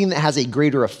there's something that has a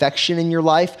greater affection in your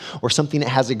life or something that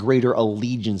has a greater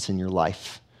allegiance in your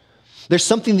life. There's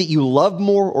something that you love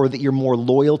more or that you're more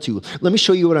loyal to. Let me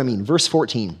show you what I mean. Verse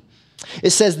 14. It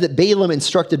says that Balaam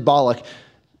instructed Balak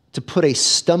to put a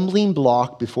stumbling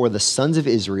block before the sons of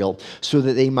Israel so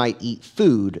that they might eat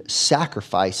food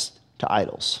sacrificed to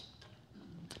idols.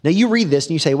 Now you read this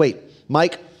and you say, wait,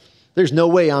 Mike, there's no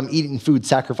way I'm eating food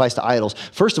sacrificed to idols.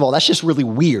 First of all, that's just really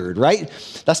weird, right?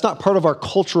 That's not part of our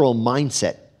cultural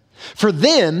mindset. For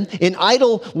them, in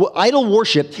idol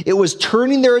worship, it was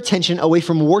turning their attention away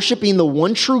from worshiping the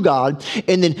one true God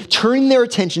and then turning their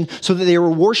attention so that they were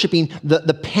worshiping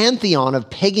the pantheon of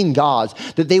pagan gods,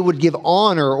 that they would give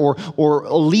honor or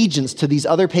allegiance to these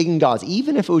other pagan gods,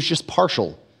 even if it was just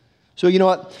partial. So you know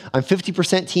what? I'm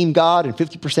 50% team God and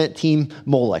 50% team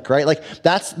Molech, right? Like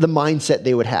that's the mindset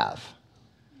they would have.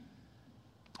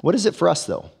 What is it for us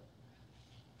though?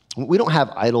 We don't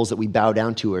have idols that we bow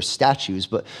down to or statues,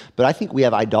 but I think we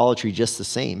have idolatry just the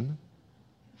same.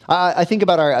 I think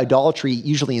about our idolatry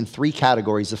usually in three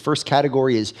categories. The first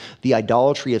category is the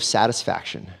idolatry of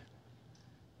satisfaction.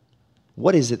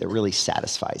 What is it that really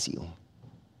satisfies you?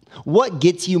 What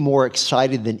gets you more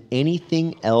excited than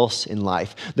anything else in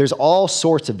life? There's all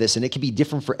sorts of this, and it can be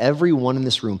different for everyone in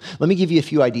this room. Let me give you a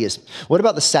few ideas. What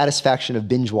about the satisfaction of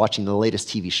binge watching the latest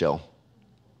TV show?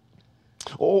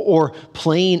 Or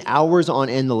playing hours on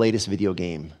end the latest video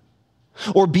game?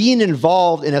 Or being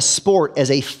involved in a sport as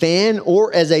a fan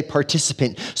or as a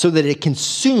participant so that it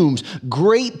consumes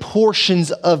great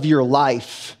portions of your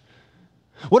life?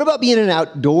 What about being an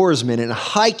outdoorsman and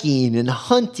hiking and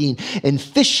hunting and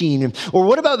fishing? Or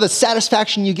what about the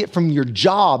satisfaction you get from your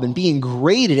job and being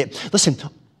great at it? Listen,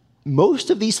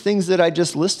 most of these things that I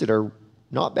just listed are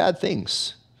not bad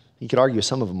things. You could argue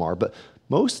some of them are, but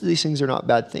most of these things are not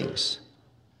bad things.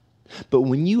 But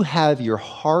when you have your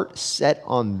heart set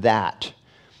on that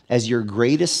as your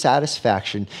greatest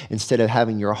satisfaction instead of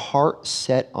having your heart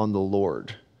set on the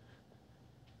Lord,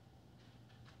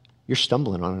 you're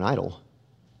stumbling on an idol.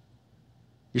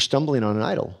 You're stumbling on an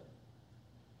idol.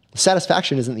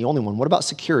 Satisfaction isn't the only one. What about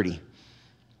security?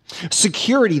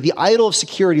 Security, the idol of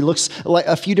security looks like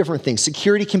a few different things.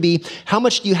 Security can be, how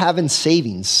much do you have in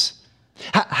savings?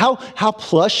 How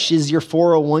plush is your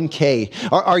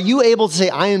 401k? Are you able to say,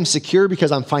 I am secure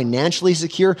because I'm financially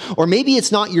secure? Or maybe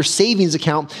it's not your savings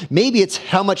account. Maybe it's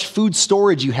how much food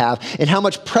storage you have and how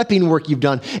much prepping work you've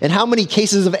done and how many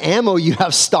cases of ammo you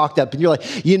have stocked up. And you're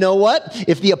like, you know what?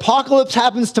 If the apocalypse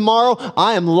happens tomorrow,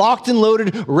 I am locked and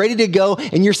loaded, ready to go.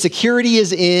 And your security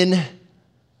is in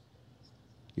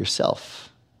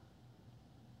yourself.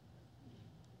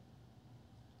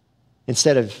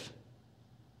 Instead of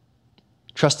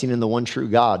trusting in the one true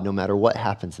God no matter what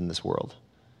happens in this world.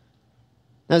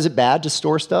 Now, is it bad to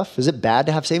store stuff? Is it bad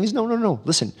to have savings? No.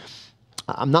 Listen,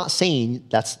 I'm not saying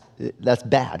that's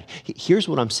bad. Here's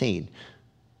what I'm saying.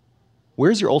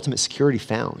 Where's your ultimate security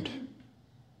found?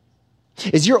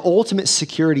 Is your ultimate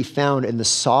security found in the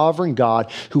sovereign God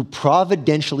who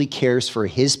providentially cares for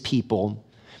his people,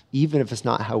 even if it's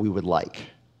not how we would like?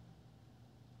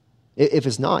 If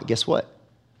it's not, guess what?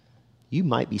 You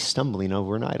might be stumbling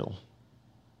over an idol.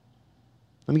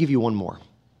 Let me give you one more.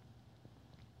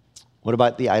 What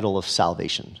about the idol of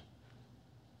salvation?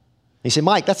 You say,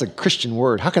 Mike, that's a Christian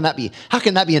word. How can that be? How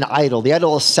can that be an idol? The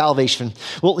idol of salvation.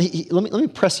 Well, let me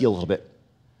press you a little bit.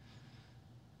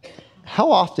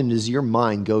 How often does your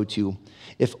mind go to,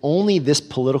 if only this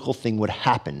political thing would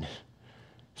happen,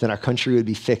 then our country would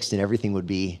be fixed and everything would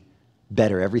be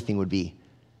better, everything would be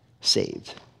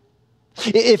saved?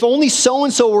 If only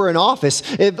so-and-so were in office,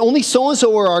 if only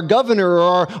so-and-so were our governor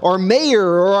or our mayor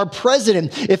or our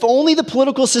president, if only the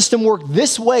political system worked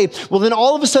this way, well, then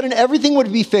all of a sudden everything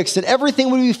would be fixed and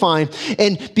everything would be fine.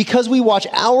 And because we watch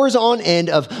hours on end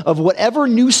of whatever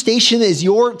news station is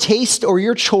your taste or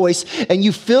your choice, and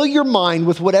you fill your mind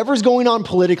with whatever's going on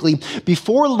politically,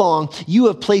 before long, you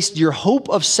have placed your hope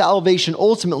of salvation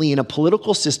ultimately in a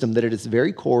political system that at its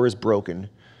very core is broken.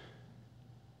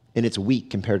 And it's weak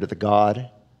compared to the God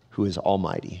who is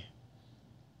almighty.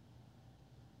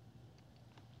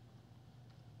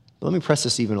 But let me press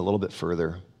this even a little bit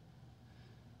further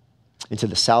into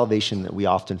the salvation that we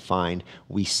often find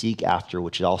we seek after,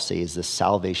 which I'll say is the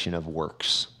salvation of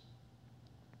works.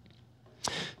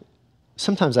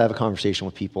 Sometimes I have a conversation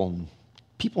with people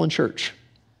in church.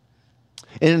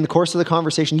 And in the course of the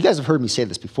conversation, you guys have heard me say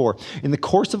this before. In the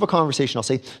course of a conversation, I'll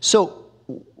say, so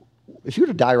if you were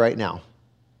to die right now,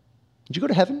 would you go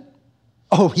to heaven?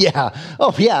 Oh yeah,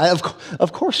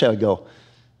 of course I would go.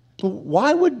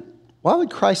 Why would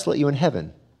Christ let you in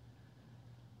heaven?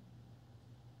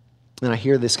 And I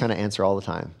hear this kind of answer all the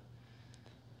time.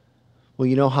 Well,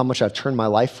 you know how much I've turned my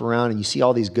life around, and you see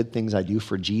all these good things I do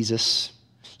for Jesus.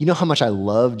 You know how much I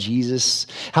love Jesus,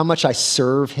 how much I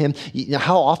serve him, you know,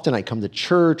 how often I come to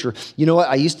church, or you know what,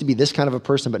 I used to be this kind of a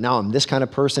person, but now I'm this kind of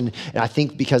person, and I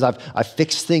think because I've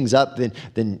fixed things up,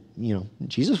 then you know,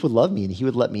 Jesus would love me and he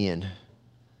would let me in.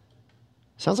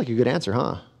 Sounds like a good answer,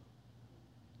 huh?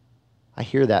 I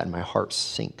hear that and my heart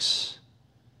sinks.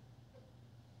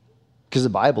 Because the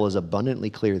Bible is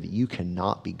abundantly clear that you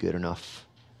cannot be good enough.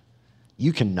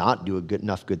 You cannot do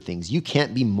enough good things. You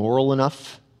can't be moral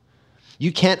enough.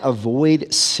 You can't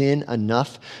avoid sin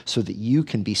enough so that you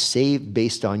can be saved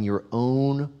based on your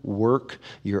own work,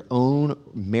 your own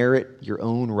merit, your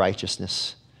own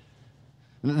righteousness.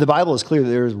 The Bible is clear that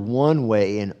there is one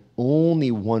way and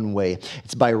only one way.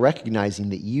 It's by recognizing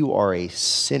that you are a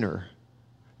sinner,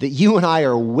 that you and I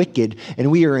are wicked and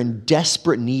we are in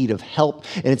desperate need of help.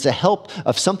 And it's a help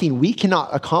of something we cannot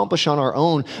accomplish on our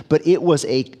own, but it was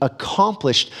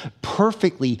accomplished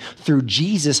perfectly through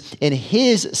Jesus and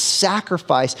his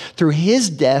sacrifice, through his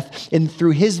death and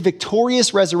through his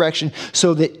victorious resurrection,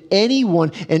 so that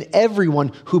anyone and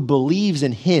everyone who believes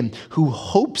in him, who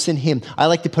hopes in him, I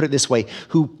like to put it this way,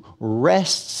 who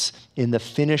rests in the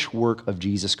finished work of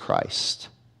Jesus Christ,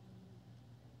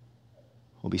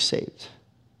 will be saved.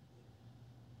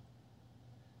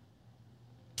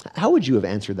 How would you have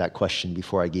answered that question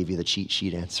before I gave you the cheat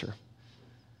sheet answer?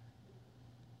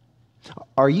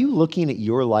 Are you looking at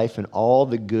your life and all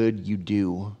the good you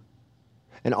do,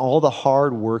 and all the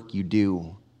hard work you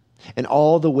do, and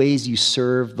all the ways you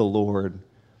serve the Lord?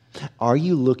 Are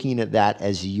you looking at that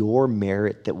as your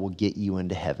merit that will get you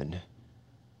into heaven?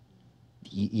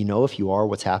 You know, if you are,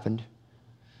 what's happened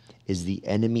is the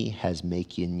enemy has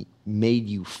made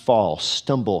you fall,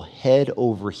 stumble head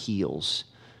over heels.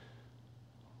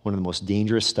 One of the most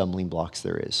dangerous stumbling blocks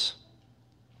there is.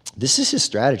 This is his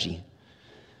strategy.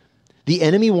 The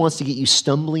enemy wants to get you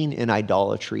stumbling in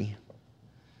idolatry.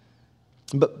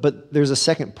 But there's a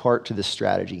second part to this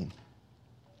strategy.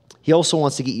 He also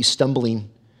wants to get you stumbling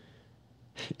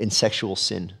in sexual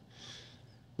sin.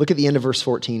 Look at the end of verse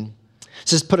 14. It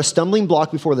says, put a stumbling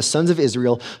block before the sons of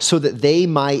Israel so that they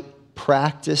might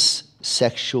practice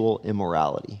sexual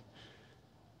immorality.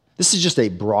 This is just a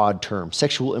broad term.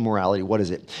 Sexual immorality, what is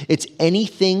it? It's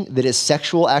anything that is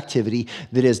sexual activity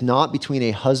that is not between a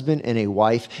husband and a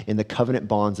wife in the covenant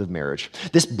bonds of marriage.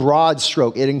 This broad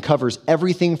stroke, it uncovers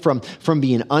everything from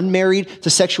being unmarried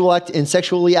to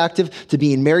sexually active to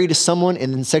being married to someone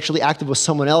and then sexually active with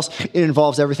someone else. It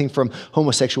involves everything from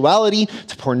homosexuality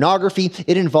to pornography.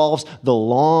 It involves the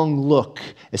long look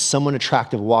as someone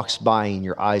attractive walks by and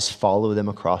your eyes follow them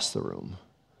across the room.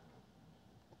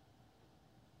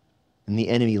 And the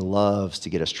enemy loves to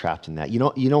get us trapped in that. You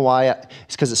know why?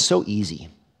 It's because it's so easy.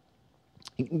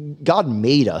 God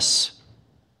made us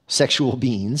sexual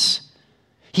beings.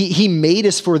 He made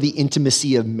us for the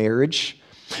intimacy of marriage.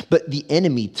 But the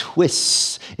enemy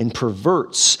twists and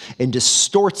perverts and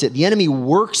distorts it. The enemy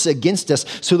works against us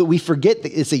so that we forget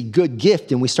that it's a good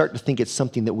gift and we start to think it's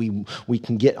something that we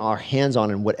can get our hands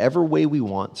on in whatever way we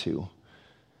want to.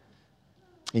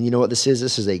 And you know what this is?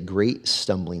 This is a great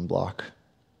stumbling block.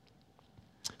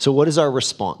 So what is our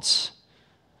response?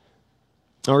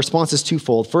 Our response is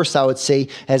twofold. First, I would say,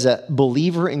 as a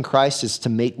believer in Christ, is to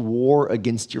make war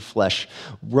against your flesh.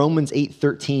 Romans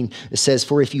 8:13, it says,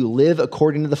 "For if you live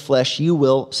according to the flesh, you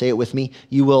will," say it with me,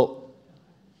 "you will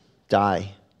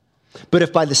die. But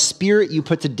if by the Spirit you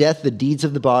put to death the deeds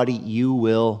of the body, you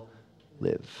will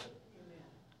live."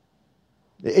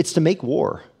 It's to make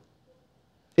war.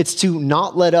 It's to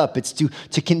not let up. It's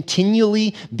to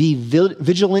continually be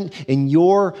vigilant in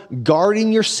your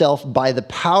guarding yourself by the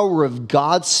power of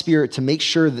God's Spirit to make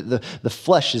sure that the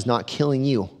flesh is not killing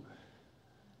you.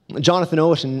 Jonathan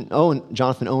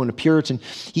Owen, a Puritan,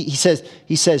 he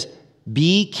says,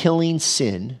 "Be killing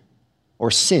sin,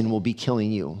 or sin will be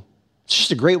killing you." It's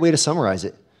just a great way to summarize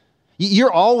it.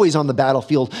 You're always on the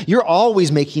battlefield. You're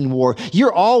always making war.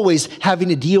 You're always having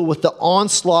to deal with the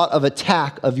onslaught of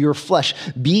attack of your flesh.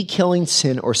 Be killing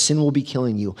sin, or sin will be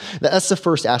killing you. That's the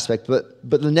first aspect. But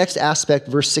the next aspect,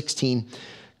 verse 16,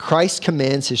 Christ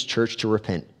commands his church to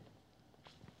repent.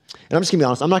 And I'm just going to be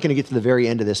honest, I'm not going to get to the very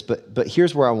end of this, but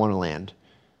here's where I want to land.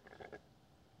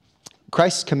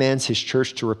 Christ commands his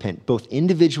church to repent, both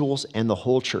individuals and the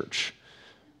whole church.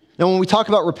 Now, when we talk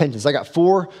about repentance, I got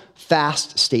 4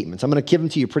 fast statements. I'm going to give them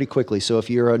to you pretty quickly. So if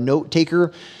you're a note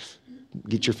taker,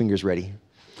 get your fingers ready.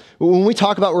 When we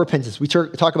talk about repentance, we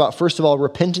talk about, first of all,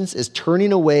 repentance is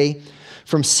turning away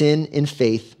from sin in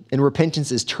faith, and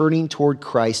repentance is turning toward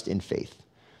Christ in faith.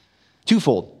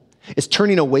 Twofold. It's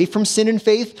turning away from sin in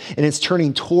faith, and it's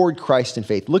turning toward Christ in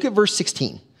faith. Look at verse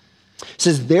 16. It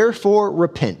says, "Therefore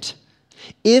repent.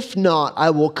 If not,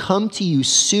 I will come to you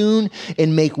soon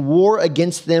and make war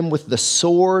against them with the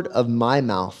sword of my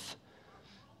mouth."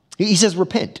 He says,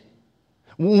 repent.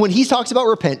 When he talks about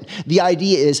repent, the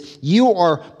idea is you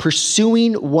are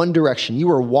pursuing one direction. You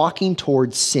are walking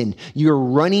towards sin. You're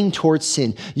running towards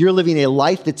sin. You're living a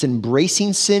life that's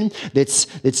embracing sin,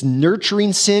 that's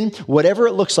nurturing sin, whatever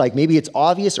it looks like. Maybe it's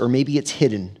obvious or maybe it's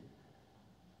hidden,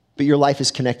 but your life is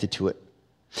connected to it.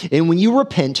 And when you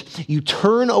repent, you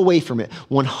turn away from it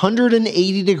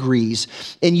 180 degrees,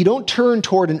 and you don't turn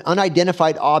toward an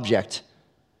unidentified object.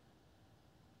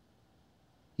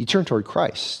 You turn toward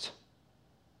Christ.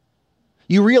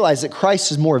 You realize that Christ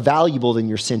is more valuable than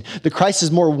your sin, that Christ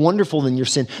is more wonderful than your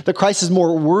sin, that Christ is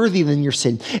more worthy than your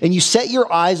sin, and you set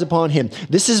your eyes upon him.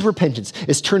 This is repentance.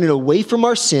 It's turning away from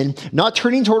our sin, not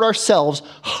turning toward ourselves.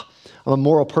 I'm a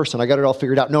moral person. I got it all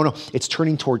figured out. No. It's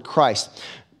turning toward Christ.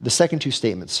 The second 2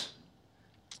 statements.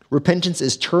 Repentance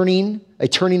is a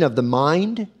turning of the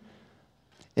mind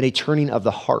and a turning of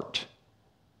the heart.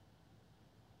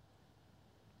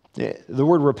 The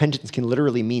word repentance can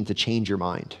literally mean to change your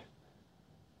mind.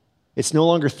 It's no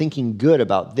longer thinking good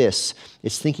about this.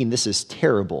 It's thinking this is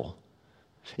terrible.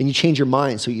 And you change your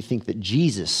mind so you think that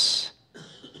Jesus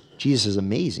is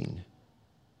amazing.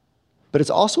 But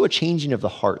it's also a changing of the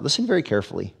heart. Listen very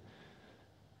carefully.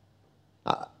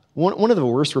 One of the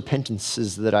worst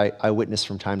repentances that I witness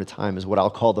from time to time is what I'll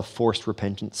call the forced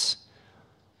repentance.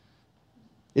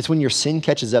 It's when your sin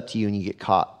catches up to you and you get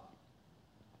caught.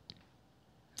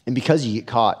 And because you get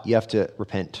caught, you have to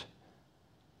repent.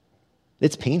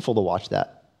 It's painful to watch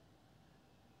that.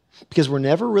 Because we're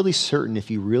never really certain if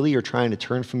you really are trying to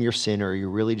turn from your sin or you're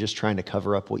really just trying to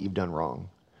cover up what you've done wrong.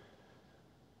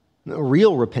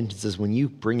 Real repentance is when you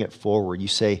bring it forward. You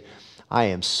say, I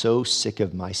am so sick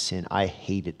of my sin. I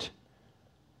hate it.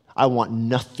 I want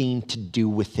nothing to do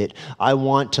with it. I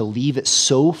want to leave it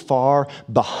so far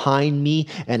behind me,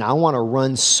 and I want to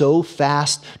run so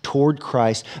fast toward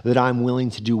Christ that I'm willing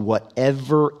to do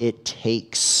whatever it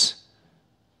takes.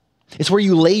 It's where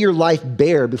you lay your life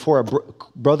bare before a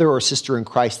brother or sister in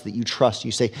Christ that you trust.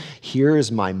 You say, here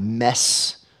is my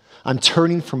mess. I'm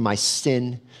turning from my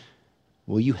sin.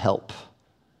 Will you help?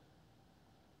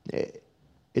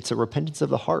 It's a repentance of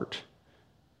the heart.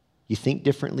 You think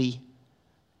differently,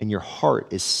 and your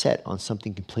heart is set on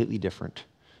something completely different.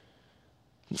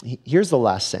 Here's the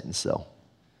last sentence, though.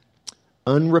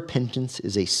 Unrepentance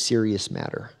is a serious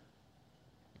matter.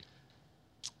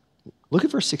 Look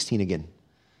at verse 16 again.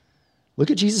 Look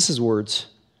at Jesus' words.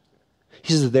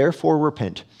 He says, therefore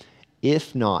repent.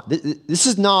 If not, this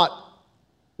is not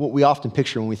what we often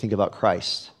picture when we think about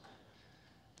Christ.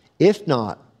 If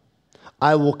not,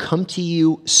 I will come to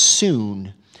you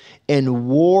soon and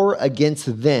war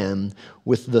against them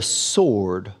with the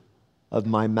sword of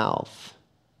my mouth.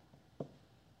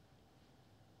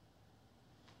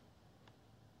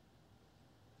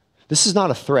 This is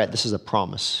not a threat, this is a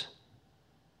promise.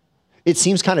 It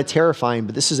seems kind of terrifying,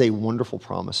 but this is a wonderful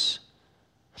promise.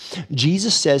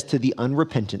 Jesus says to the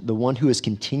unrepentant, the one who is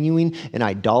continuing in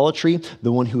idolatry,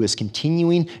 the one who is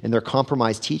continuing in their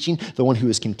compromised teaching, the one who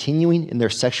is continuing in their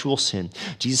sexual sin,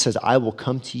 Jesus says, I will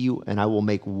come to you and I will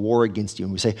make war against you.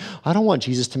 And we say, I don't want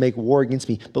Jesus to make war against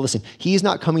me. But listen, he is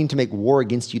not coming to make war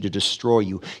against you to destroy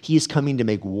you. He is coming to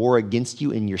make war against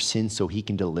you in your sin so he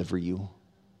can deliver you.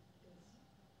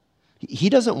 He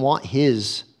doesn't want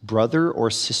his brother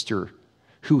or sister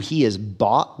who he has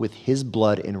bought with his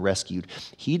blood and rescued.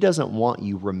 He doesn't want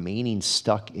you remaining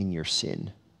stuck in your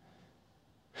sin.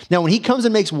 Now, when he comes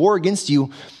and makes war against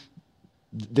you,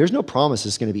 there's no promise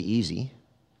it's going to be easy.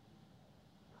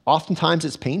 Oftentimes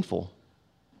it's painful.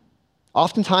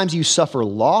 Oftentimes you suffer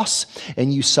loss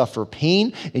and you suffer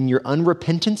pain in your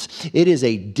unrepentance. It is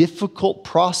a difficult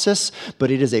process, but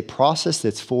it is a process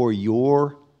that's for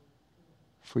your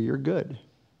good.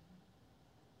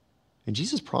 And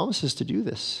Jesus promises to do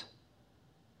this.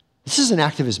 This is an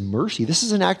act of his mercy. This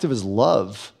is an act of his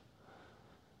love.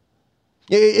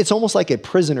 It's almost like a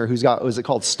prisoner who's got, what is it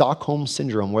called, Stockholm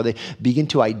Syndrome, where they begin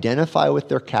to identify with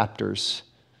their captors.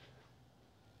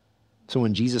 So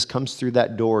when Jesus comes through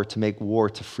that door to make war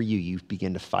to free you, you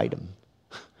begin to fight him,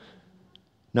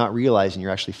 not realizing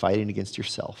you're actually fighting against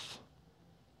yourself.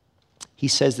 He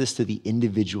says this to the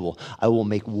individual. I will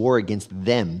make war against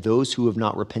them, those who have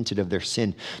not repented of their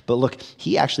sin. But look,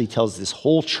 he actually tells this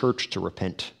whole church to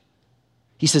repent.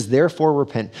 He says, therefore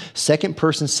repent. Second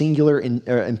person singular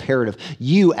imperative.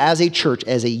 You as a church,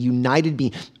 as a united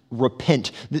being,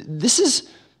 repent. I'm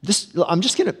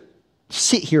just going to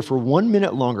sit here for 1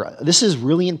 minute longer. This is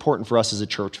really important for us as a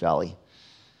church, Valley.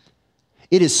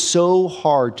 It is so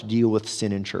hard to deal with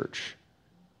sin in church.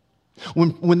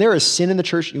 When there is sin in the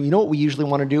church, you know what we usually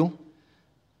want to do?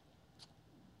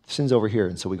 Sin's over here,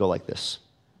 and so we go like this.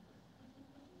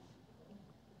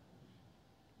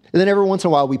 And then every once in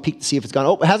a while, we peek to see if it's gone.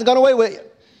 Oh, it hasn't gone away. Wait.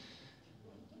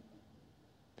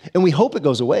 And we hope it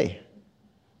goes away.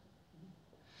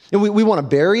 And we want to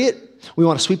bury it. We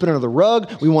want to sweep it under the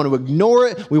rug. We want to ignore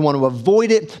it. We want to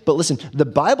avoid it. But listen, the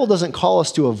Bible doesn't call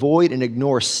us to avoid and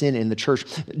ignore sin in the church.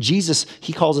 Jesus,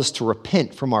 he calls us to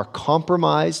repent from our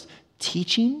compromised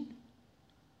teaching,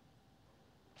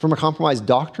 from our compromised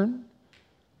doctrine,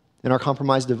 and our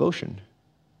compromised devotion.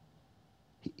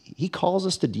 He calls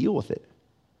us to deal with it.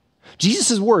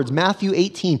 Jesus' words, Matthew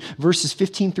 18, verses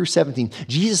 15 through 17.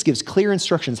 Jesus gives clear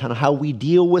instructions on how we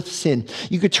deal with sin.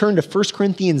 You could turn to 1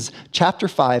 Corinthians chapter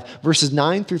 5, verses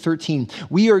 9 through 13.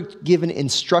 We are given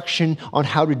instruction on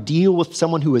how to deal with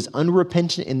someone who is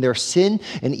unrepentant in their sin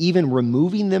and even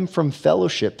removing them from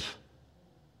fellowship.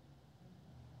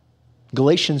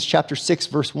 Galatians chapter 6,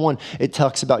 verse 1, it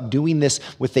talks about doing this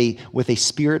with a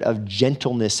spirit of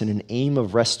gentleness and an aim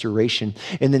of restoration.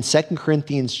 And then 2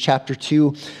 Corinthians chapter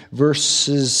 2,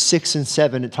 verses 6 and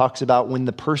 7, it talks about when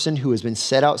the person who has been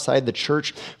set outside the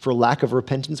church for lack of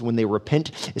repentance, when they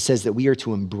repent, it says that we are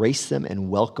to embrace them and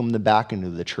welcome them back into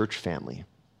the church family.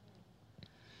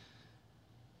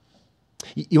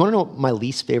 You want to know what my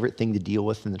least favorite thing to deal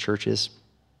with in the church is?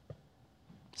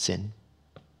 Sin.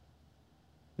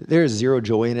 There is zero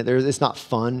joy in it. It's not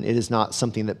fun. It is not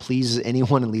something that pleases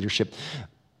anyone in leadership.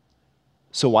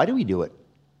 So why do we do it?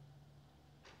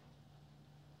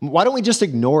 Why don't we just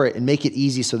ignore it and make it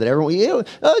easy so that everyone,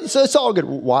 so it's all good.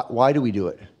 Why do we do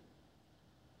it?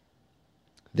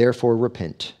 Therefore,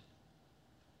 repent.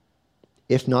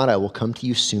 If not, I will come to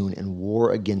you soon and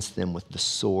war against them with the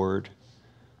sword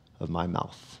of my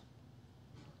mouth.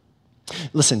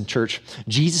 Listen, church,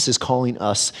 Jesus is calling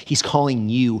us, he's calling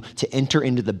you to enter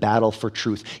into the battle for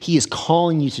truth. He is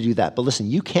calling you to do that. But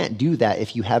listen, you can't do that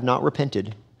if you have not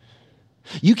repented.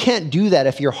 You can't do that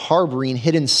if you're harboring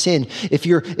hidden sin, if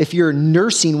you're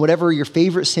nursing whatever your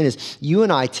favorite sin is. You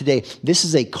and I today, this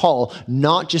is a call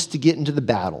not just to get into the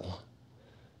battle.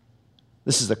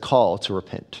 This is a call to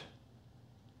repent.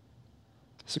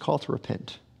 It's a call to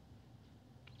repent.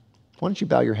 Why don't you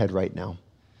bow your head right now?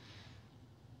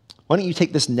 Why don't you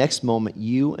take this next moment,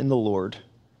 you and the Lord?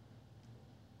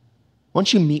 Why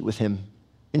don't you meet with him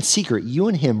in secret, you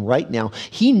and him right now?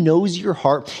 He knows your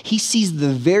heart. He sees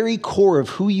the very core of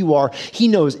who you are. He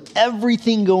knows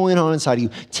everything going on inside of you.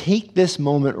 Take this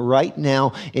moment right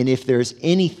now, and if there's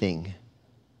anything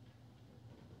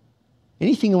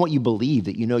in what you believe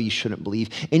that you know you shouldn't believe,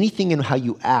 anything in how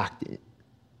you act,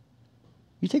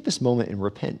 you take this moment and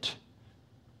repent.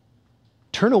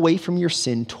 Turn away from your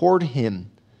sin toward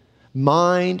him,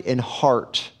 mind and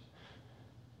heart,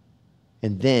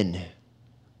 and then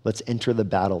let's enter the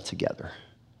battle together.